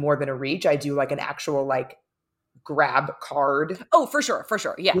like do more than a reach. I do like an actual like grab card. Oh, for sure.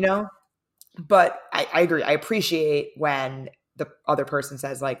 Yeah. But I agree. I appreciate when the other person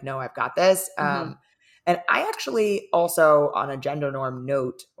says like, no, I've got this. Mhm. And I actually also, on a gender norm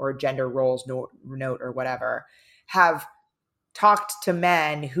note or a gender roles note or whatever, have talked to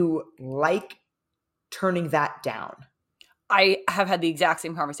men who like turning that down. I have had the exact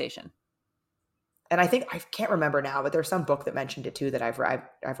same conversation. And I think, I can't remember now, but there's some book that mentioned it too that I've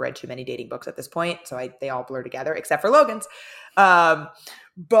read too many dating books at this point. So they all blur together except for Logan's.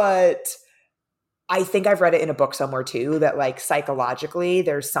 But I think I've read it in a book somewhere too, that like psychologically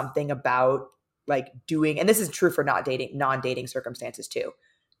there's something about like doing, and this is true for non-dating circumstances too,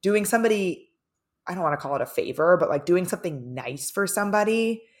 doing somebody, I don't want to call it a favor, but like doing something nice for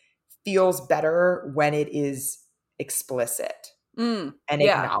somebody feels better when it is explicit and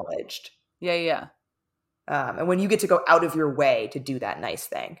yeah. acknowledged. Yeah. And when you get to go out of your way to do that nice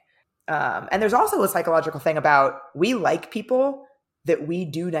thing. And there's also a psychological thing about, we like people that we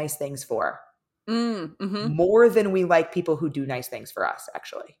do nice things for Mm-hmm. more than we like people who do nice things for us,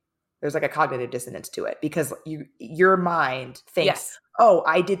 actually. There's like a cognitive dissonance to it because your mind thinks, Yes. oh,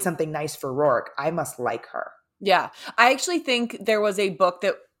 I did something nice for Rourke, I must like her. Yeah. I actually think there was a book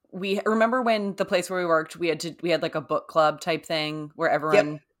that we remember when the place where we worked, we had like a book club type thing where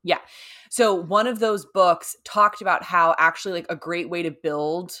everyone, yeah. So one of those books talked about how actually like a great way to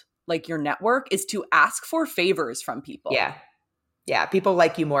build like your network is to ask for favors from people. Yeah. Yeah. People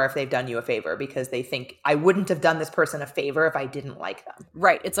like you more if they've done you a favor because they think, I wouldn't have done this person a favor if I didn't like them.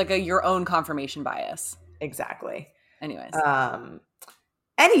 Right. It's like your own confirmation bias. Exactly. Anyways.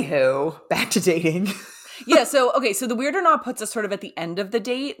 Anywho, back to dating. Yeah. So, okay. So the weird or not puts us sort of at the end of the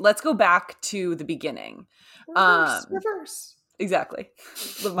date. Let's go back to the beginning. Reverse. Exactly.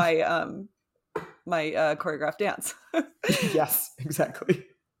 My choreographed dance. Yes, exactly.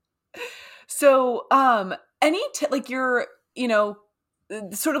 So, like you're,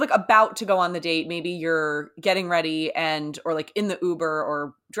 sort of like about to go on the date, maybe you're getting ready or like in the Uber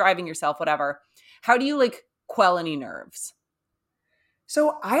or driving yourself, whatever. How do you like quell any nerves?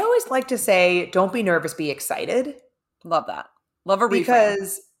 So I always like to say, don't be nervous, be excited. Love that. Love a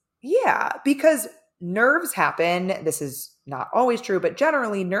reframe. Because nerves happen. This is not always true, but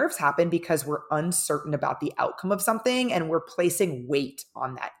generally nerves happen because we're uncertain about the outcome of something and we're placing weight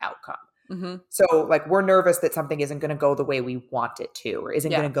on that outcome. Mm-hmm. So like we're nervous that something isn't going to go the way we want it to, or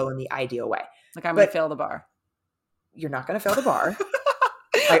isn't going to go in the ideal way. Like I'm going to fail the bar. You're not going to fail the bar.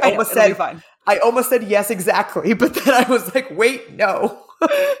 I almost said yes, exactly. But then I was like, wait, no.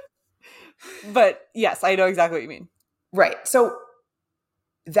 But yes, I know exactly what you mean. Right. So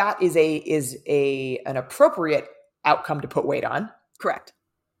that is an appropriate outcome to put weight on. Correct.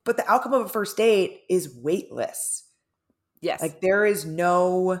 But the outcome of a first date is weightless. Yes. Like there is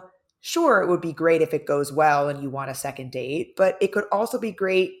sure, it would be great if it goes well and you want a second date, but it could also be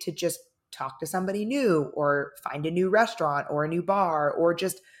great to just talk to somebody new or find a new restaurant or a new bar or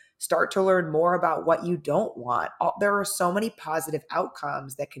just start to learn more about what you don't want. There are so many positive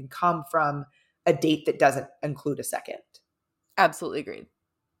outcomes that can come from a date that doesn't include a second. Absolutely agreed.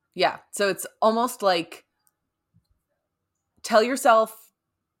 Yeah. So it's almost like tell yourself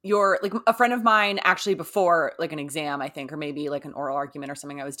like a friend of mine actually before like an exam, I think, or maybe like an oral argument or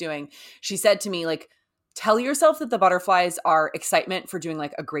something I was doing, she said to me, like, tell yourself that the butterflies are excitement for doing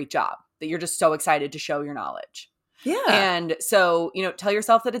like a great job, that you're just so excited to show your knowledge. Yeah. And so, tell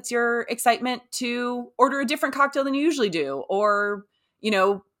yourself that it's your excitement to order a different cocktail than you usually do, or,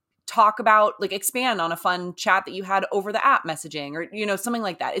 talk about like expand on a fun chat that you had over the app messaging or, something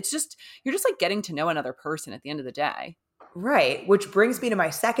like that. It's just, you're just like getting to know another person at the end of the day. Right. Which brings me to my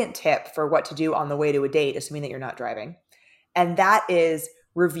second tip for what to do on the way to a date, assuming that you're not driving. And that is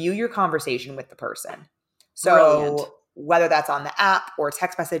review your conversation with the person. So Brilliant. Whether that's on the app or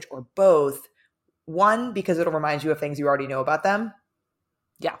text message or both, one, because it'll remind you of things you already know about them.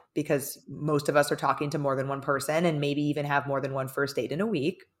 Yeah. Because most of us are talking to more than one person and maybe even have more than one first date in a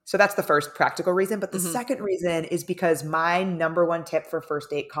week. So that's the first practical reason. But the second reason is because my number one tip for first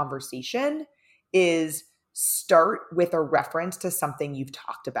date conversation is start with a reference to something you've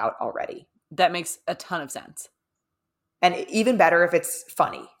talked about already. That makes a ton of sense. And even better if it's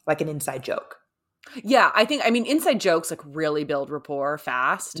funny, like an inside joke. Yeah, inside jokes like really build rapport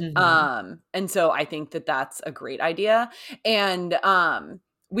fast. Mm-hmm. And so I think that that's a great idea. And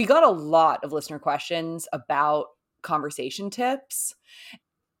we got a lot of listener questions about conversation tips.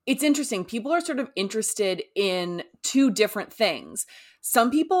 It's interesting. People are sort of interested in two different things.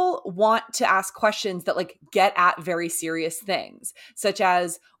 Some people want to ask questions that like get at very serious things, such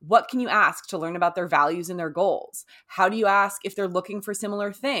as what can you ask to learn about their values and their goals? How do you ask if they're looking for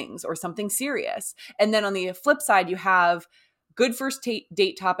similar things or something serious? And then on the flip side, you have good first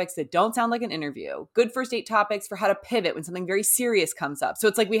date topics that don't sound like an interview, good first date topics for how to pivot when something very serious comes up. So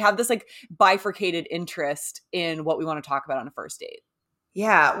it's like we have this like bifurcated interest in what we want to talk about on a first date.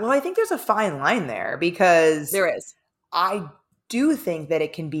 Yeah. Well, I think there's a fine line there because there is. I do think that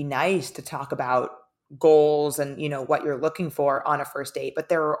it can be nice to talk about goals and, what you're looking for on a first date. But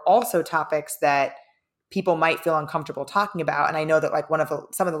there are also topics that people might feel uncomfortable talking about. And I know that like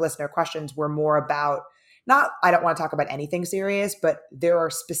some of the listener questions were more about I don't want to talk about anything serious, but there are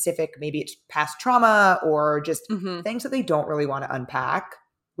specific, maybe it's past trauma or just things that they don't really want to unpack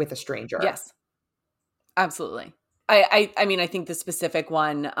with a stranger. Yes, absolutely. I think the specific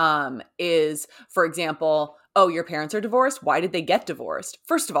one is, for example, oh, your parents are divorced? Why did they get divorced?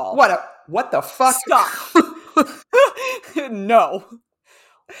 First of all, what the fuck? Stop. No.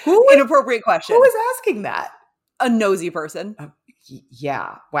 Inappropriate question. Who is asking that? A nosy person.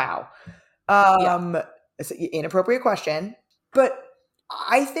 Yeah. Wow. Yeah. It's an inappropriate question, but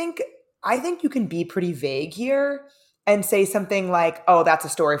I think you can be pretty vague here and say something like, "Oh, that's a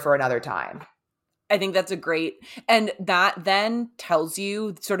story for another time." I think that's and that then tells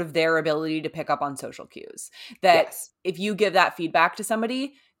you sort of their ability to pick up on social cues. That if you give that feedback to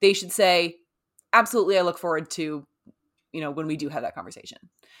somebody, they should say, absolutely, I look forward to, when we do have that conversation.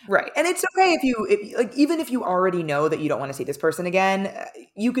 Right. And it's okay even if you already know that you don't want to see this person again,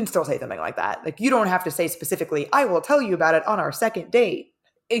 you can still say something like that. Like you don't have to say specifically, I will tell you about it on our second date.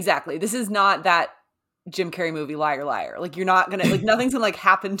 Exactly. This is not that Jim Carrey movie, Liar, Liar. Like you're not going to, like nothing's going to like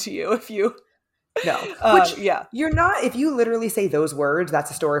happen to you if you No. Which yeah. you're not, if you literally say those words, that's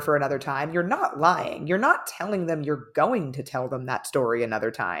a story for another time, you're not lying. You're not telling them you're going to tell them that story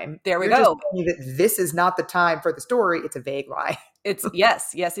another time. There we You're just go. telling you that this is not the time for the story. It's a vague lie. It's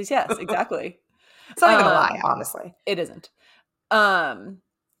yes, exactly. It's not even a lie, honestly. It isn't.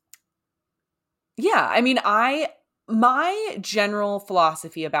 Yeah, I mean, my general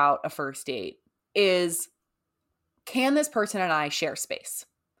philosophy about a first date is, can this person and I share space?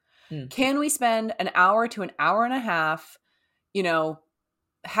 Can we spend an hour to an hour and a half,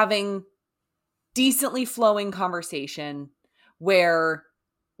 having decently flowing conversation where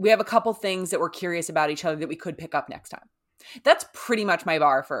we have a couple things that we're curious about each other that we could pick up next time? That's pretty much my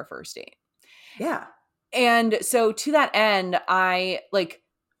bar for a first date. Yeah. And so to that end, I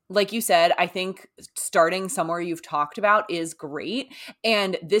like you said, I think starting somewhere you've talked about is great.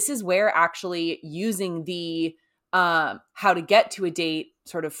 And this is where actually using the how to get to a date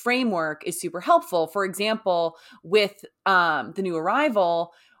sort of framework is super helpful. For example, with the new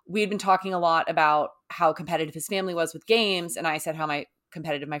arrival, we had been talking a lot about how competitive his family was with games. And I said how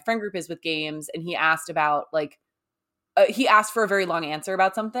competitive my friend group is with games. And he asked about he asked for a very long answer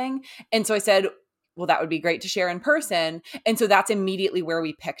about something. And so I said, well, that would be great to share in person. And so that's immediately where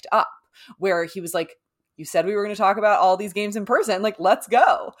we picked up, where he was like, you said we were going to talk about all these games in person, like, let's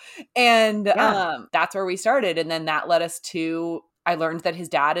go. And that's where we started. And then that led us to, I learned that his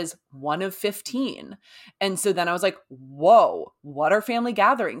dad is one of 15. And so then I was like, whoa, what are family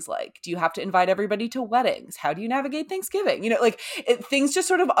gatherings like? Do you have to invite everybody to weddings? How do you navigate Thanksgiving? Things just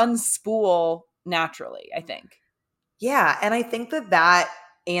sort of unspool naturally, I think. Yeah. And I think that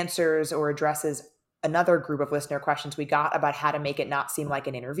answers or addresses another group of listener questions we got about how to make it not seem like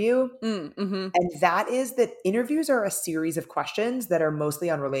an interview. Mm-hmm. And that is that interviews are a series of questions that are mostly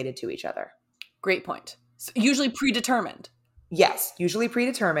unrelated to each other. Great point. So usually predetermined. Yes, usually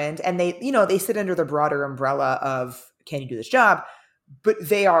predetermined. And they sit under the broader umbrella of, can you do this job? But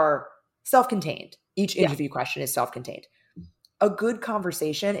they are self-contained. Each interview question is self-contained. A good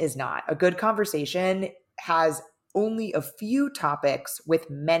conversation is not. A good conversation has only a few topics with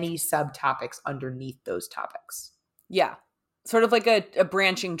many subtopics underneath those topics. Yeah. Sort of like a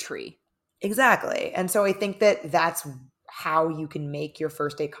branching tree. Exactly. And so I think that's how you can make your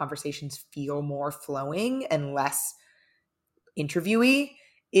first date conversations feel more flowing and less interviewee,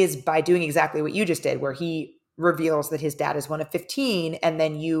 is by doing exactly what you just did, where he reveals that his dad is one of 15, and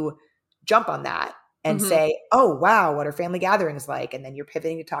then you jump on that and say, oh, wow, what are family gatherings like? And then you're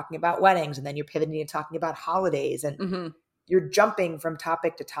pivoting to talking about weddings, and then you're pivoting to talking about holidays, and you're jumping from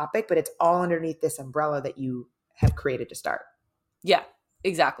topic to topic, but it's all underneath this umbrella that you have created to start. Yeah,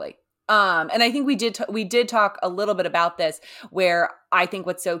 exactly. And I think we did talk a little bit about this, where I think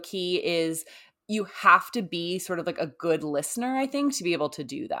what's so key is you have to be sort of like a good listener, I think, to be able to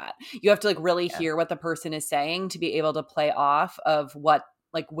do that. You have to really hear what the person is saying to be able to play off of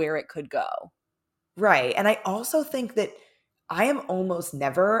where it could go. Right. And I also think that I am almost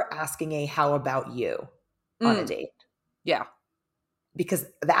never asking a how about you on a date. Yeah. Because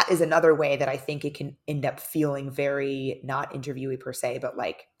that is another way that I think it can end up feeling very not interviewee per se, but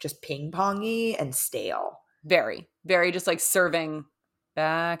like just ping-pongy and stale. Very, very just like serving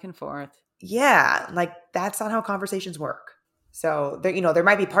back and forth. Yeah. Like that's not how conversations work. So there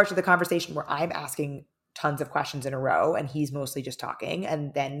might be parts of the conversation where I'm asking tons of questions in a row and he's mostly just talking,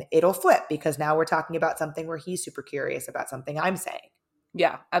 and then it'll flip because now we're talking about something where he's super curious about something I'm saying.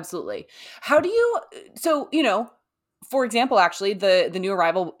 Yeah, absolutely. For example, actually the new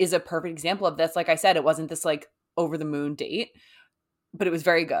arrival is a perfect example of this. Like I said, it wasn't this like over the moon date, but it was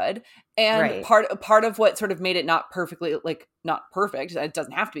very good. And part of what sort of made it not perfect, it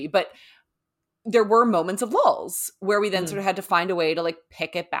doesn't have to be, but there were moments of lulls where we then sort of had to find a way to like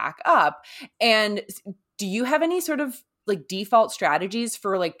pick it back up. And do you have any sort of like default strategies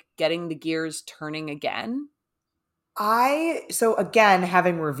for like getting the gears turning again? So again,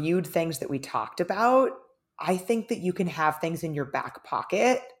 having reviewed things that we talked about, I think that you can have things in your back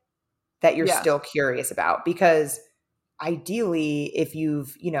pocket that you're still curious about, because ideally, if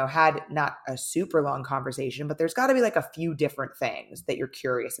you've, had not a super long conversation, but there's got to be like a few different things that you're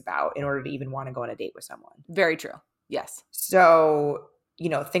curious about in order to even want to go on a date with someone. Very true. Yes. So,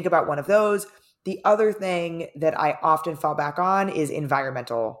 think about one of those. The other thing that I often fall back on is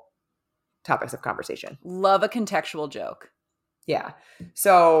environmental topics of conversation. Love a contextual joke. Yeah.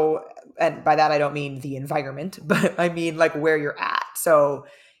 So, and by that, I don't mean the environment, but I mean like where you're at. So,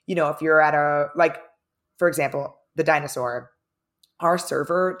 if you're at for example, the Dinosaur, our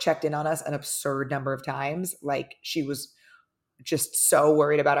server checked in on us an absurd number of times. Like she was just so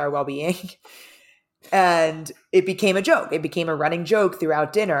worried about our well-being. And it became a joke. It became a running joke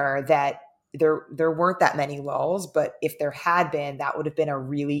throughout dinner that there weren't that many lulls, but if there had been, that would have been a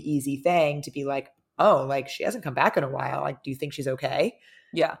really easy thing to be like, oh, like she hasn't come back in a while. Like, do you think she's okay?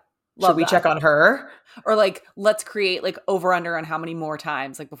 Yeah. Should we check on her? Or like, let's create like over under on how many more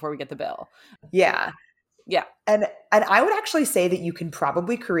times, like before we get the bill. Yeah. Yeah. And I would actually say that you can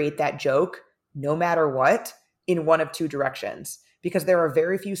probably create that joke no matter what in one of two directions, because there are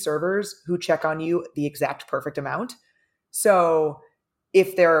very few servers who check on you the exact perfect amount. So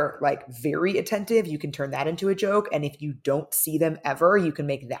if they're like very attentive, you can turn that into a joke. And if you don't see them ever, you can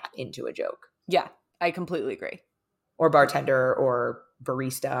make that into a joke. Yeah, I completely agree. Or bartender or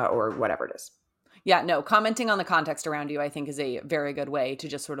barista or whatever it is. Yeah, no, commenting on the context around you, I think, is a very good way to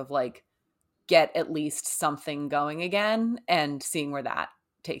just sort of like get at least something going again and seeing where that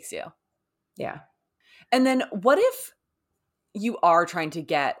takes you. Yeah. And then what if you are trying to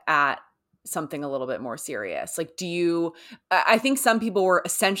get at something a little bit more serious? Like, I think some people were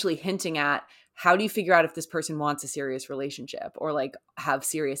essentially hinting at, how do you figure out if this person wants a serious relationship or like have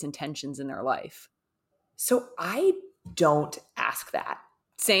serious intentions in their life? So I don't ask that.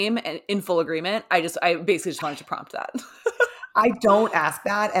 Same, and in full agreement. I basically just wanted to prompt that. I don't ask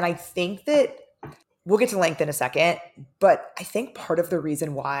that. And I think that we'll get to length in a second, but I think part of the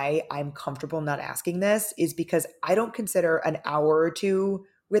reason why I'm comfortable not asking this is because I don't consider an hour or two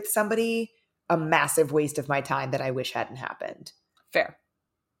with somebody a massive waste of my time that I wish hadn't happened. Fair.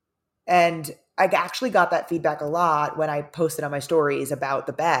 And I actually got that feedback a lot when I posted on my stories about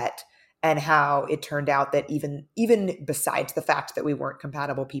the bet and how it turned out that even besides the fact that we weren't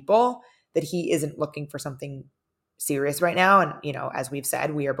compatible people, that he isn't looking for something serious right now. And, you know, as we've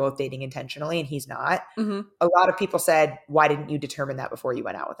said, we are both dating intentionally and he's not. Mm-hmm. A lot of people said, why didn't you determine that before you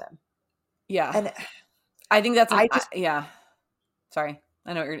went out with him? Yeah. And I think that's, yeah. Sorry.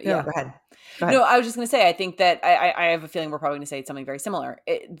 I know what you're, no, yeah. Go ahead. No, I was just going to say, I think that I have a feeling we're probably going to say something very similar.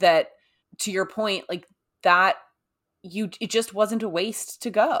 That to your point, like that, it just wasn't a waste to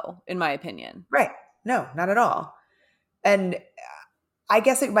go, in my opinion. Right. No, not at all. And I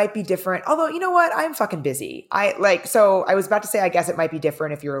guess it might be different. Although, you know what? I'm fucking busy. So I was about to say, I guess it might be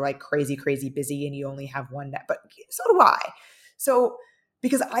different if you're like crazy, crazy busy and you only have one net, but so do I. So,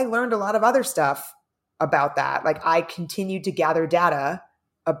 because I learned a lot of other stuff about that. Like I continued to gather data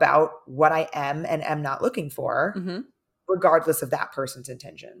about what I am and am not looking for, regardless of that person's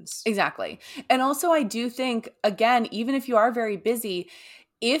intentions. Exactly. And also I do think, again, even if you are very busy,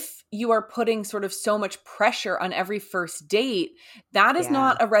 if you are putting sort of so much pressure on every first date, that is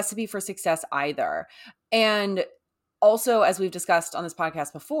not a recipe for success either. And also, as we've discussed on this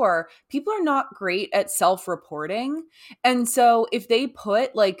podcast before, people are not great at self-reporting. And so if they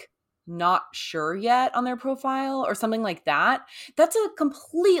put like not sure yet on their profile or something like that, that's a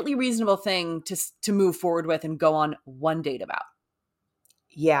completely reasonable thing to move forward with and go on one date about.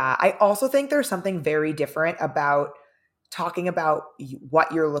 Yeah. I also think there's something very different about talking about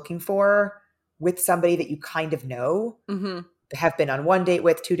what you're looking for with somebody that you kind of know, have been on one date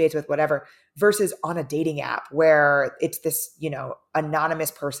with, 2 dates with, whatever, versus on a dating app where it's this, you know, anonymous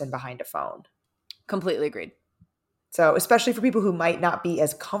person behind a phone. Completely agreed. So especially for people who might not be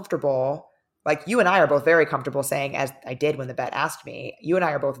as comfortable, like you and I are both very comfortable saying, as I did when the bet asked me, you and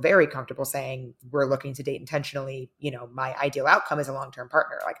I are both very comfortable saying we're looking to date intentionally. You know, my ideal outcome is a long-term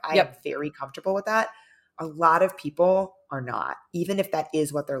partner. Like I am very comfortable with that. A lot of people are not, even if that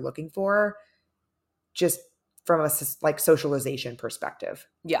is what they're looking for, just from a like socialization perspective.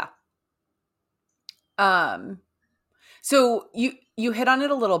 Yeah. So you hit on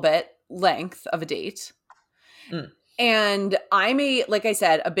it a little bit, length of a date. And I'm like I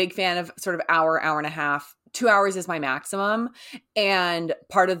said, a big fan of sort of hour and a half. 2 hours is my maximum. And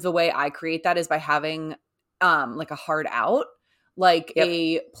part of the way I create that is by having like a hard out. Like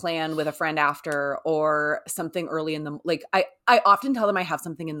a plan with a friend after or something early in the, like I often tell them I have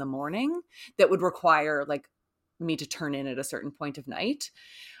something in the morning that would require like me to turn in at a certain point of night.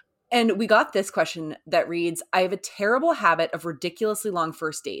 And we got this question that reads, I have a terrible habit of ridiculously long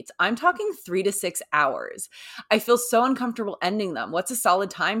first dates. I'm talking 3 to 6 hours. I feel so uncomfortable ending them. What's a solid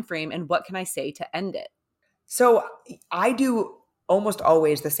time frame and what can I say to end it? So I do almost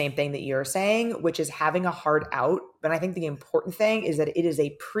always the same thing that you're saying, which is having a hard out. But I think the important thing is that it is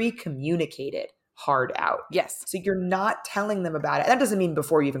a pre-communicated hard out. Yes. So you're not telling them about it. That doesn't mean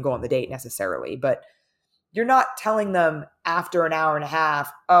before you even go on the date necessarily, but you're not telling them after an hour and a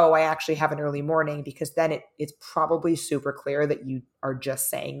half, oh, I actually have an early morning, because then it's probably super clear that you are just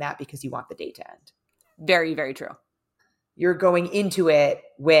saying that because you want the date to end. Very, very true. You're going into it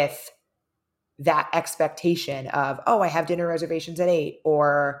with that expectation of, oh, I have dinner reservations at 8.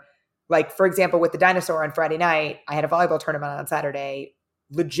 Or like, for example, with the dinosaur on Friday night, I had a volleyball tournament on Saturday.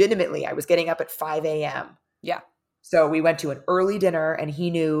 legitimately, I was getting up at 5 a.m. Yeah. So we went to an early dinner and he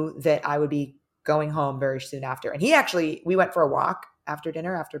knew that I would be going home very soon after. And we went for a walk after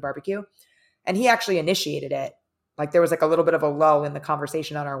dinner, after barbecue, and he actually initiated it. Like there was like a little bit of a lull in the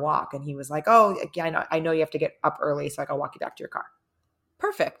conversation on our walk. And he was like, oh, again, I know you have to get up early. So like, I'll walk you back to your car.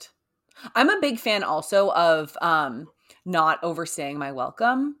 Perfect. I'm a big fan also of not overstaying my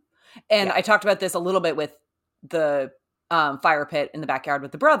welcome. And I talked about this a little bit with the fire pit in the backyard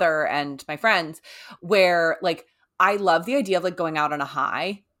with the brother and my friends, where like, I love the idea of like going out on a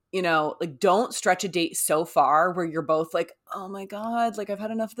high, you know, like don't stretch a date so far where you're both like, oh my God, like I've had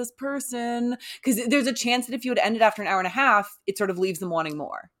enough of this person. Because there's a chance that if you had ended after an hour and a half, it sort of leaves them wanting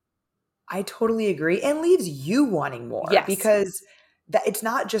more. I totally agree. And leaves you wanting more. Yes. Because it's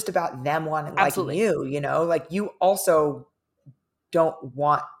not just about them wanting liking you, you know, like you also don't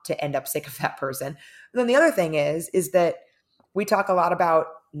want to end up sick of that person. And then the other thing is that we talk a lot about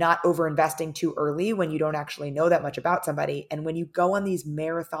not over-investing too early when you don't actually know that much about somebody. And when you go on these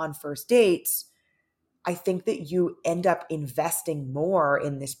marathon first dates, I think that you end up investing more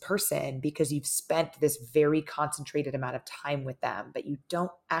in this person because you've spent this very concentrated amount of time with them, but you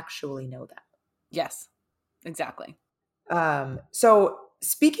don't actually know them. Yes, exactly. So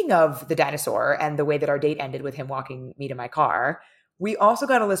speaking of the dinosaur and the way that our date ended with him walking me to my car, we also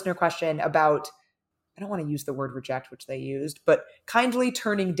got a listener question about, I don't want to use the word reject, which they used, but kindly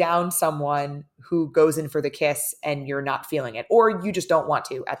turning down someone who goes in for the kiss and you're not feeling it, or you just don't want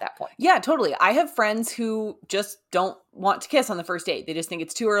to at that point. Yeah, totally. I have friends who just don't want to kiss on the first date. They just think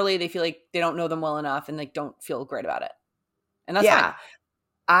it's too early. They feel like they don't know them well enough and like don't feel great about it. And that's fine.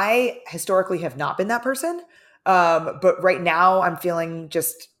 I historically have not been that person. But right now I'm feeling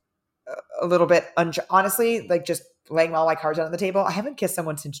just a little bit, honestly, like just laying all my cards out on the table. I haven't kissed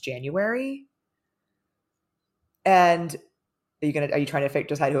someone since January. And are you trying to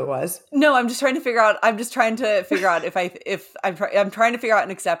decide who it was? No, I'm just trying to figure out if I'm trying to figure out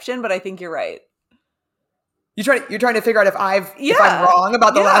an exception, but I think you're right. You're trying to figure out if I'm wrong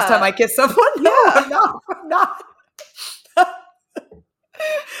about the last time I kissed someone? No, I'm not.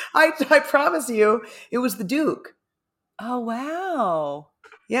 I promise you, it was the Duke. Oh, wow.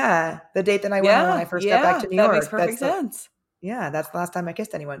 Yeah. The date that I went on when I first got back to New York. That makes perfect sense. That's the last time I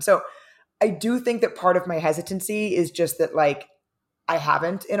kissed anyone. So I do think that part of my hesitancy is just that like I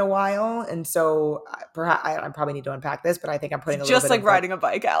haven't in a while. And so perhaps I probably need to unpack this, but I think I'm putting a little bit just like riding a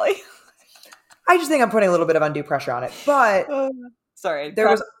bike, Allie. I just think I'm putting a little bit of undue pressure on it. But sorry, there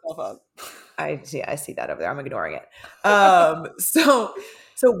was I see that over there. I'm ignoring it. So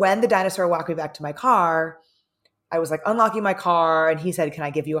when the dinosaur walked me back to my car, I was like unlocking my car and he said, "Can I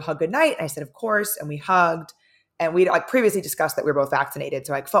give you a hug goodnight?" And I said, "Of course." And we hugged. And we like previously discussed that we were both vaccinated.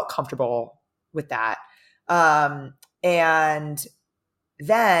 So I felt comfortable with that. And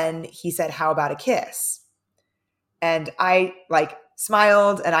then he said, "How about a kiss?" And I like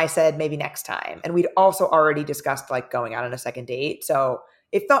smiled and I said, "Maybe next time." And we'd also already discussed like going out on a second date. So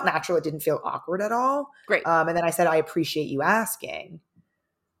it felt natural. It didn't feel awkward at all. Great. And then I said, "I appreciate you asking,"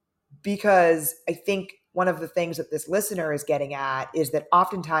 because I think one of the things that this listener is getting at is that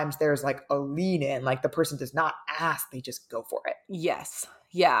oftentimes there's like a lean in, like the person does not ask, they just go for it. Yes.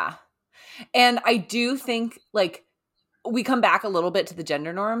 Yeah. And I do think like we come back a little bit to the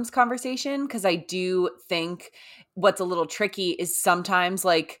gender norms conversation because I do think what's a little tricky is sometimes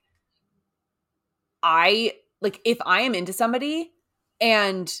like if I am into somebody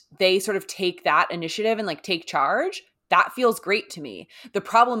and they sort of take that initiative and like take charge, that feels great to me. The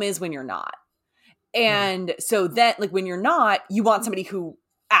problem is when you're not. And so then like when you're not, you want somebody who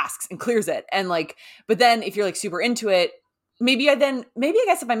asks and clears it. And like, but then if you're like super into it, maybe I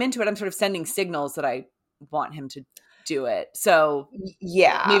guess if I'm into it, I'm sort of sending signals that I want him to do it. So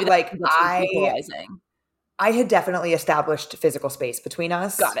yeah, maybe like I had definitely established physical space between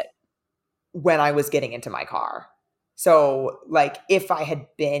us. Got it. When I was getting into my car. So like if I had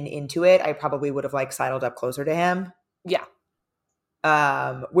been into it, I probably would have like sidled up closer to him. Yeah.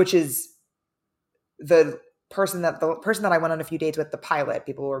 Which is the person that I went on a few dates with, the pilot,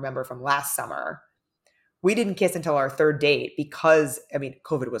 people will remember from last summer. We didn't kiss until our third date because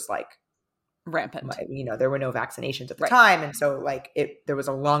COVID was like rampant. There were no vaccinations at the time. And so like there was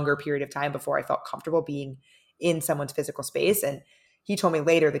a longer period of time before I felt comfortable being in someone's physical space. And he told me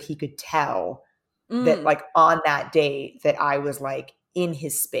later that he could tell that like on that date that I was like in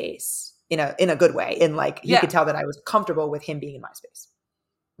his space in a good way. And like, he could tell that I was comfortable with him being in my space.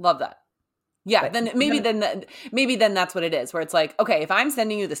 Love that. Yeah. But then maybe then that's what it is, where it's like, okay, if I'm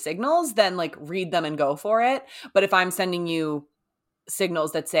sending you the signals, then like read them and go for it. But if I'm sending you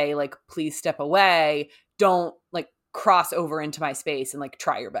signals that say like, please step away, don't like cross over into my space and like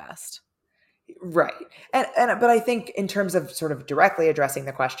try your best. Right. But I think in terms of sort of directly addressing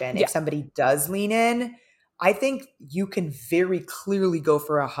the question, Yeah. if somebody does lean in, I think you can very clearly go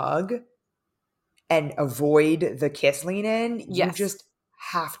for a hug and avoid the kiss lean in. You Yes. just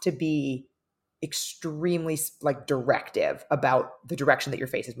have to be extremely like directive about the direction that your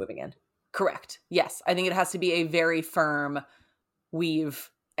face is moving in. Correct. Yes. I think it has to be a very firm weave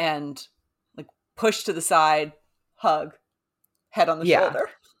and like push to the side, hug, head on the shoulder.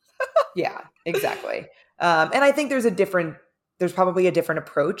 Yeah, exactly. And I think there's probably a different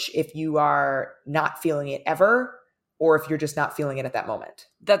approach if you are not feeling it ever, or if you're just not feeling it at that moment.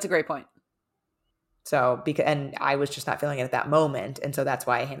 That's a great point. So, and I was just not feeling it at that moment. And so that's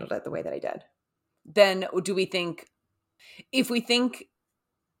why I handled it the way that I did. Then do we think, if we think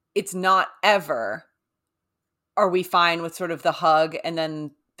it's not ever, are we fine with sort of the hug and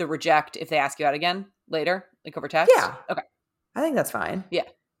then the reject if they ask you out again later, like over text? Yeah. Okay. I think that's fine. Yeah.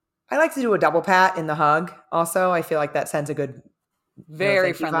 I like to do a double pat in the hug also. I feel like that sends a good,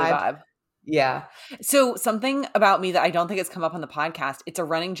 Very thank you friendly vibe. Yeah. So something about me that I don't think has come up on the podcast, it's a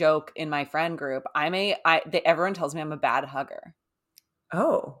running joke in my friend group. Everyone tells me I'm a bad hugger.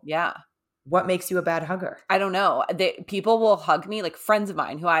 Oh. Yeah. What makes you a bad hugger? I don't know. People will hug me, like friends of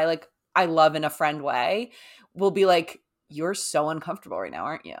mine who I love in a friend way, will be like, "You're so uncomfortable right now,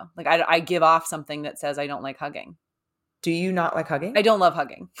 aren't you?" Like I give off something that says I don't like hugging. Do you not like hugging? I don't love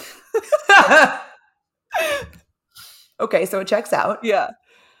hugging. Okay, so it checks out. Yeah.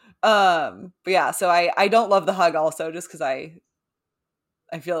 But yeah, so I don't love the hug also just because I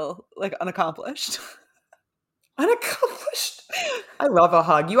feel like unaccomplished. Unaccomplished. I love a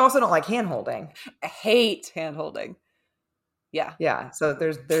hug. You also don't like hand holding. I hate hand holding. Yeah. Yeah. So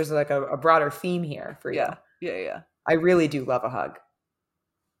there's like a broader theme here for you. Yeah. I really do love a hug.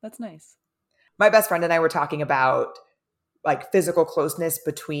 That's nice. My best friend and I were talking about like physical closeness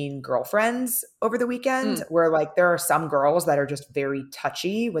between girlfriends over the weekend, where like there are some girls that are just very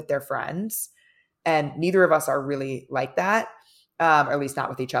touchy with their friends, and neither of us are really like that, or at least not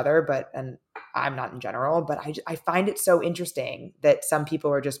with each other, and I'm not in general, but I find it so interesting that some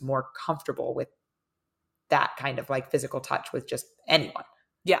people are just more comfortable with that kind of like physical touch with just anyone.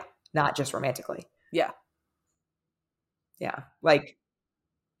 Yeah. Not just romantically. Yeah. Yeah. Like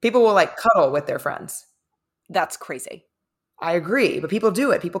people will like cuddle with their friends. That's crazy. I agree, but people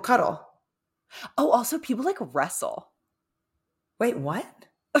do it. People cuddle. Oh, also people like wrestle. Wait, what?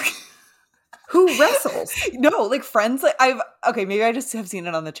 Who wrestles? No, like friends, like maybe I just have seen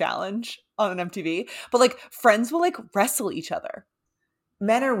it on The Challenge on MTV, but like friends will like wrestle each other.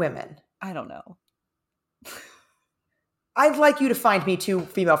 Men or women? I don't know. I'd like you to find me 2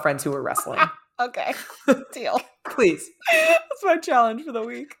 female friends who are wrestling. Okay. Deal. Please. That's my challenge for the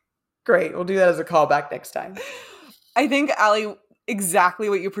week. Great. We'll do that as a callback next time. I think, Allie, exactly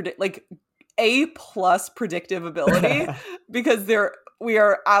what you predict, like A+ predictive ability, because we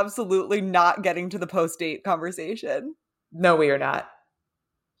are absolutely not getting to the post-date conversation. No, we are not.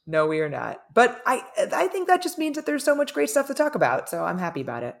 But I think that just means that there's so much great stuff to talk about. So I'm happy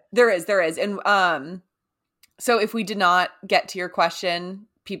about it. There is. And so if we did not get to your question,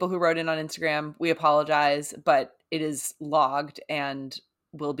 people who wrote in on Instagram, we apologize, but it is logged and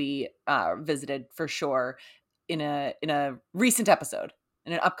will be visited for sure in a recent episode,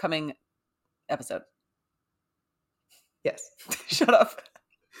 in an upcoming episode. Yes. Shut up.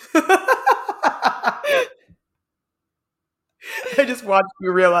 I just watched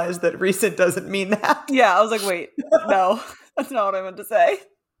you realize that recent doesn't mean that. Yeah, I was like, wait, no, that's not what I meant to say.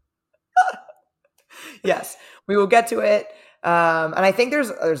 Yes, we will get to it. And I think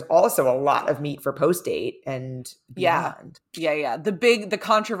there's also a lot of meat for post date and beyond. Yeah. The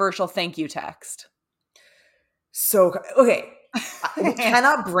controversial thank you text. So, okay. We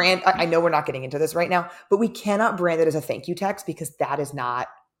cannot brand, I know we're not getting into this right now, but we cannot brand it as a thank you text because that is not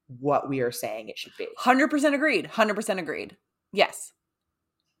what we are saying it should be. 100% agreed. 100% agreed. Yes.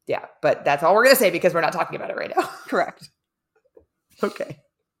 Yeah, but that's all we're going to say because we're not talking about it right now. Correct. Okay.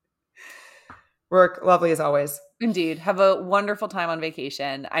 Work, lovely as always. Indeed. Have a wonderful time on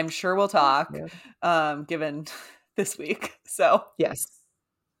vacation. I'm sure we'll talk, given this week. So. Yes,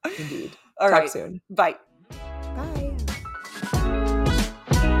 indeed. All Talk right. soon. Bye.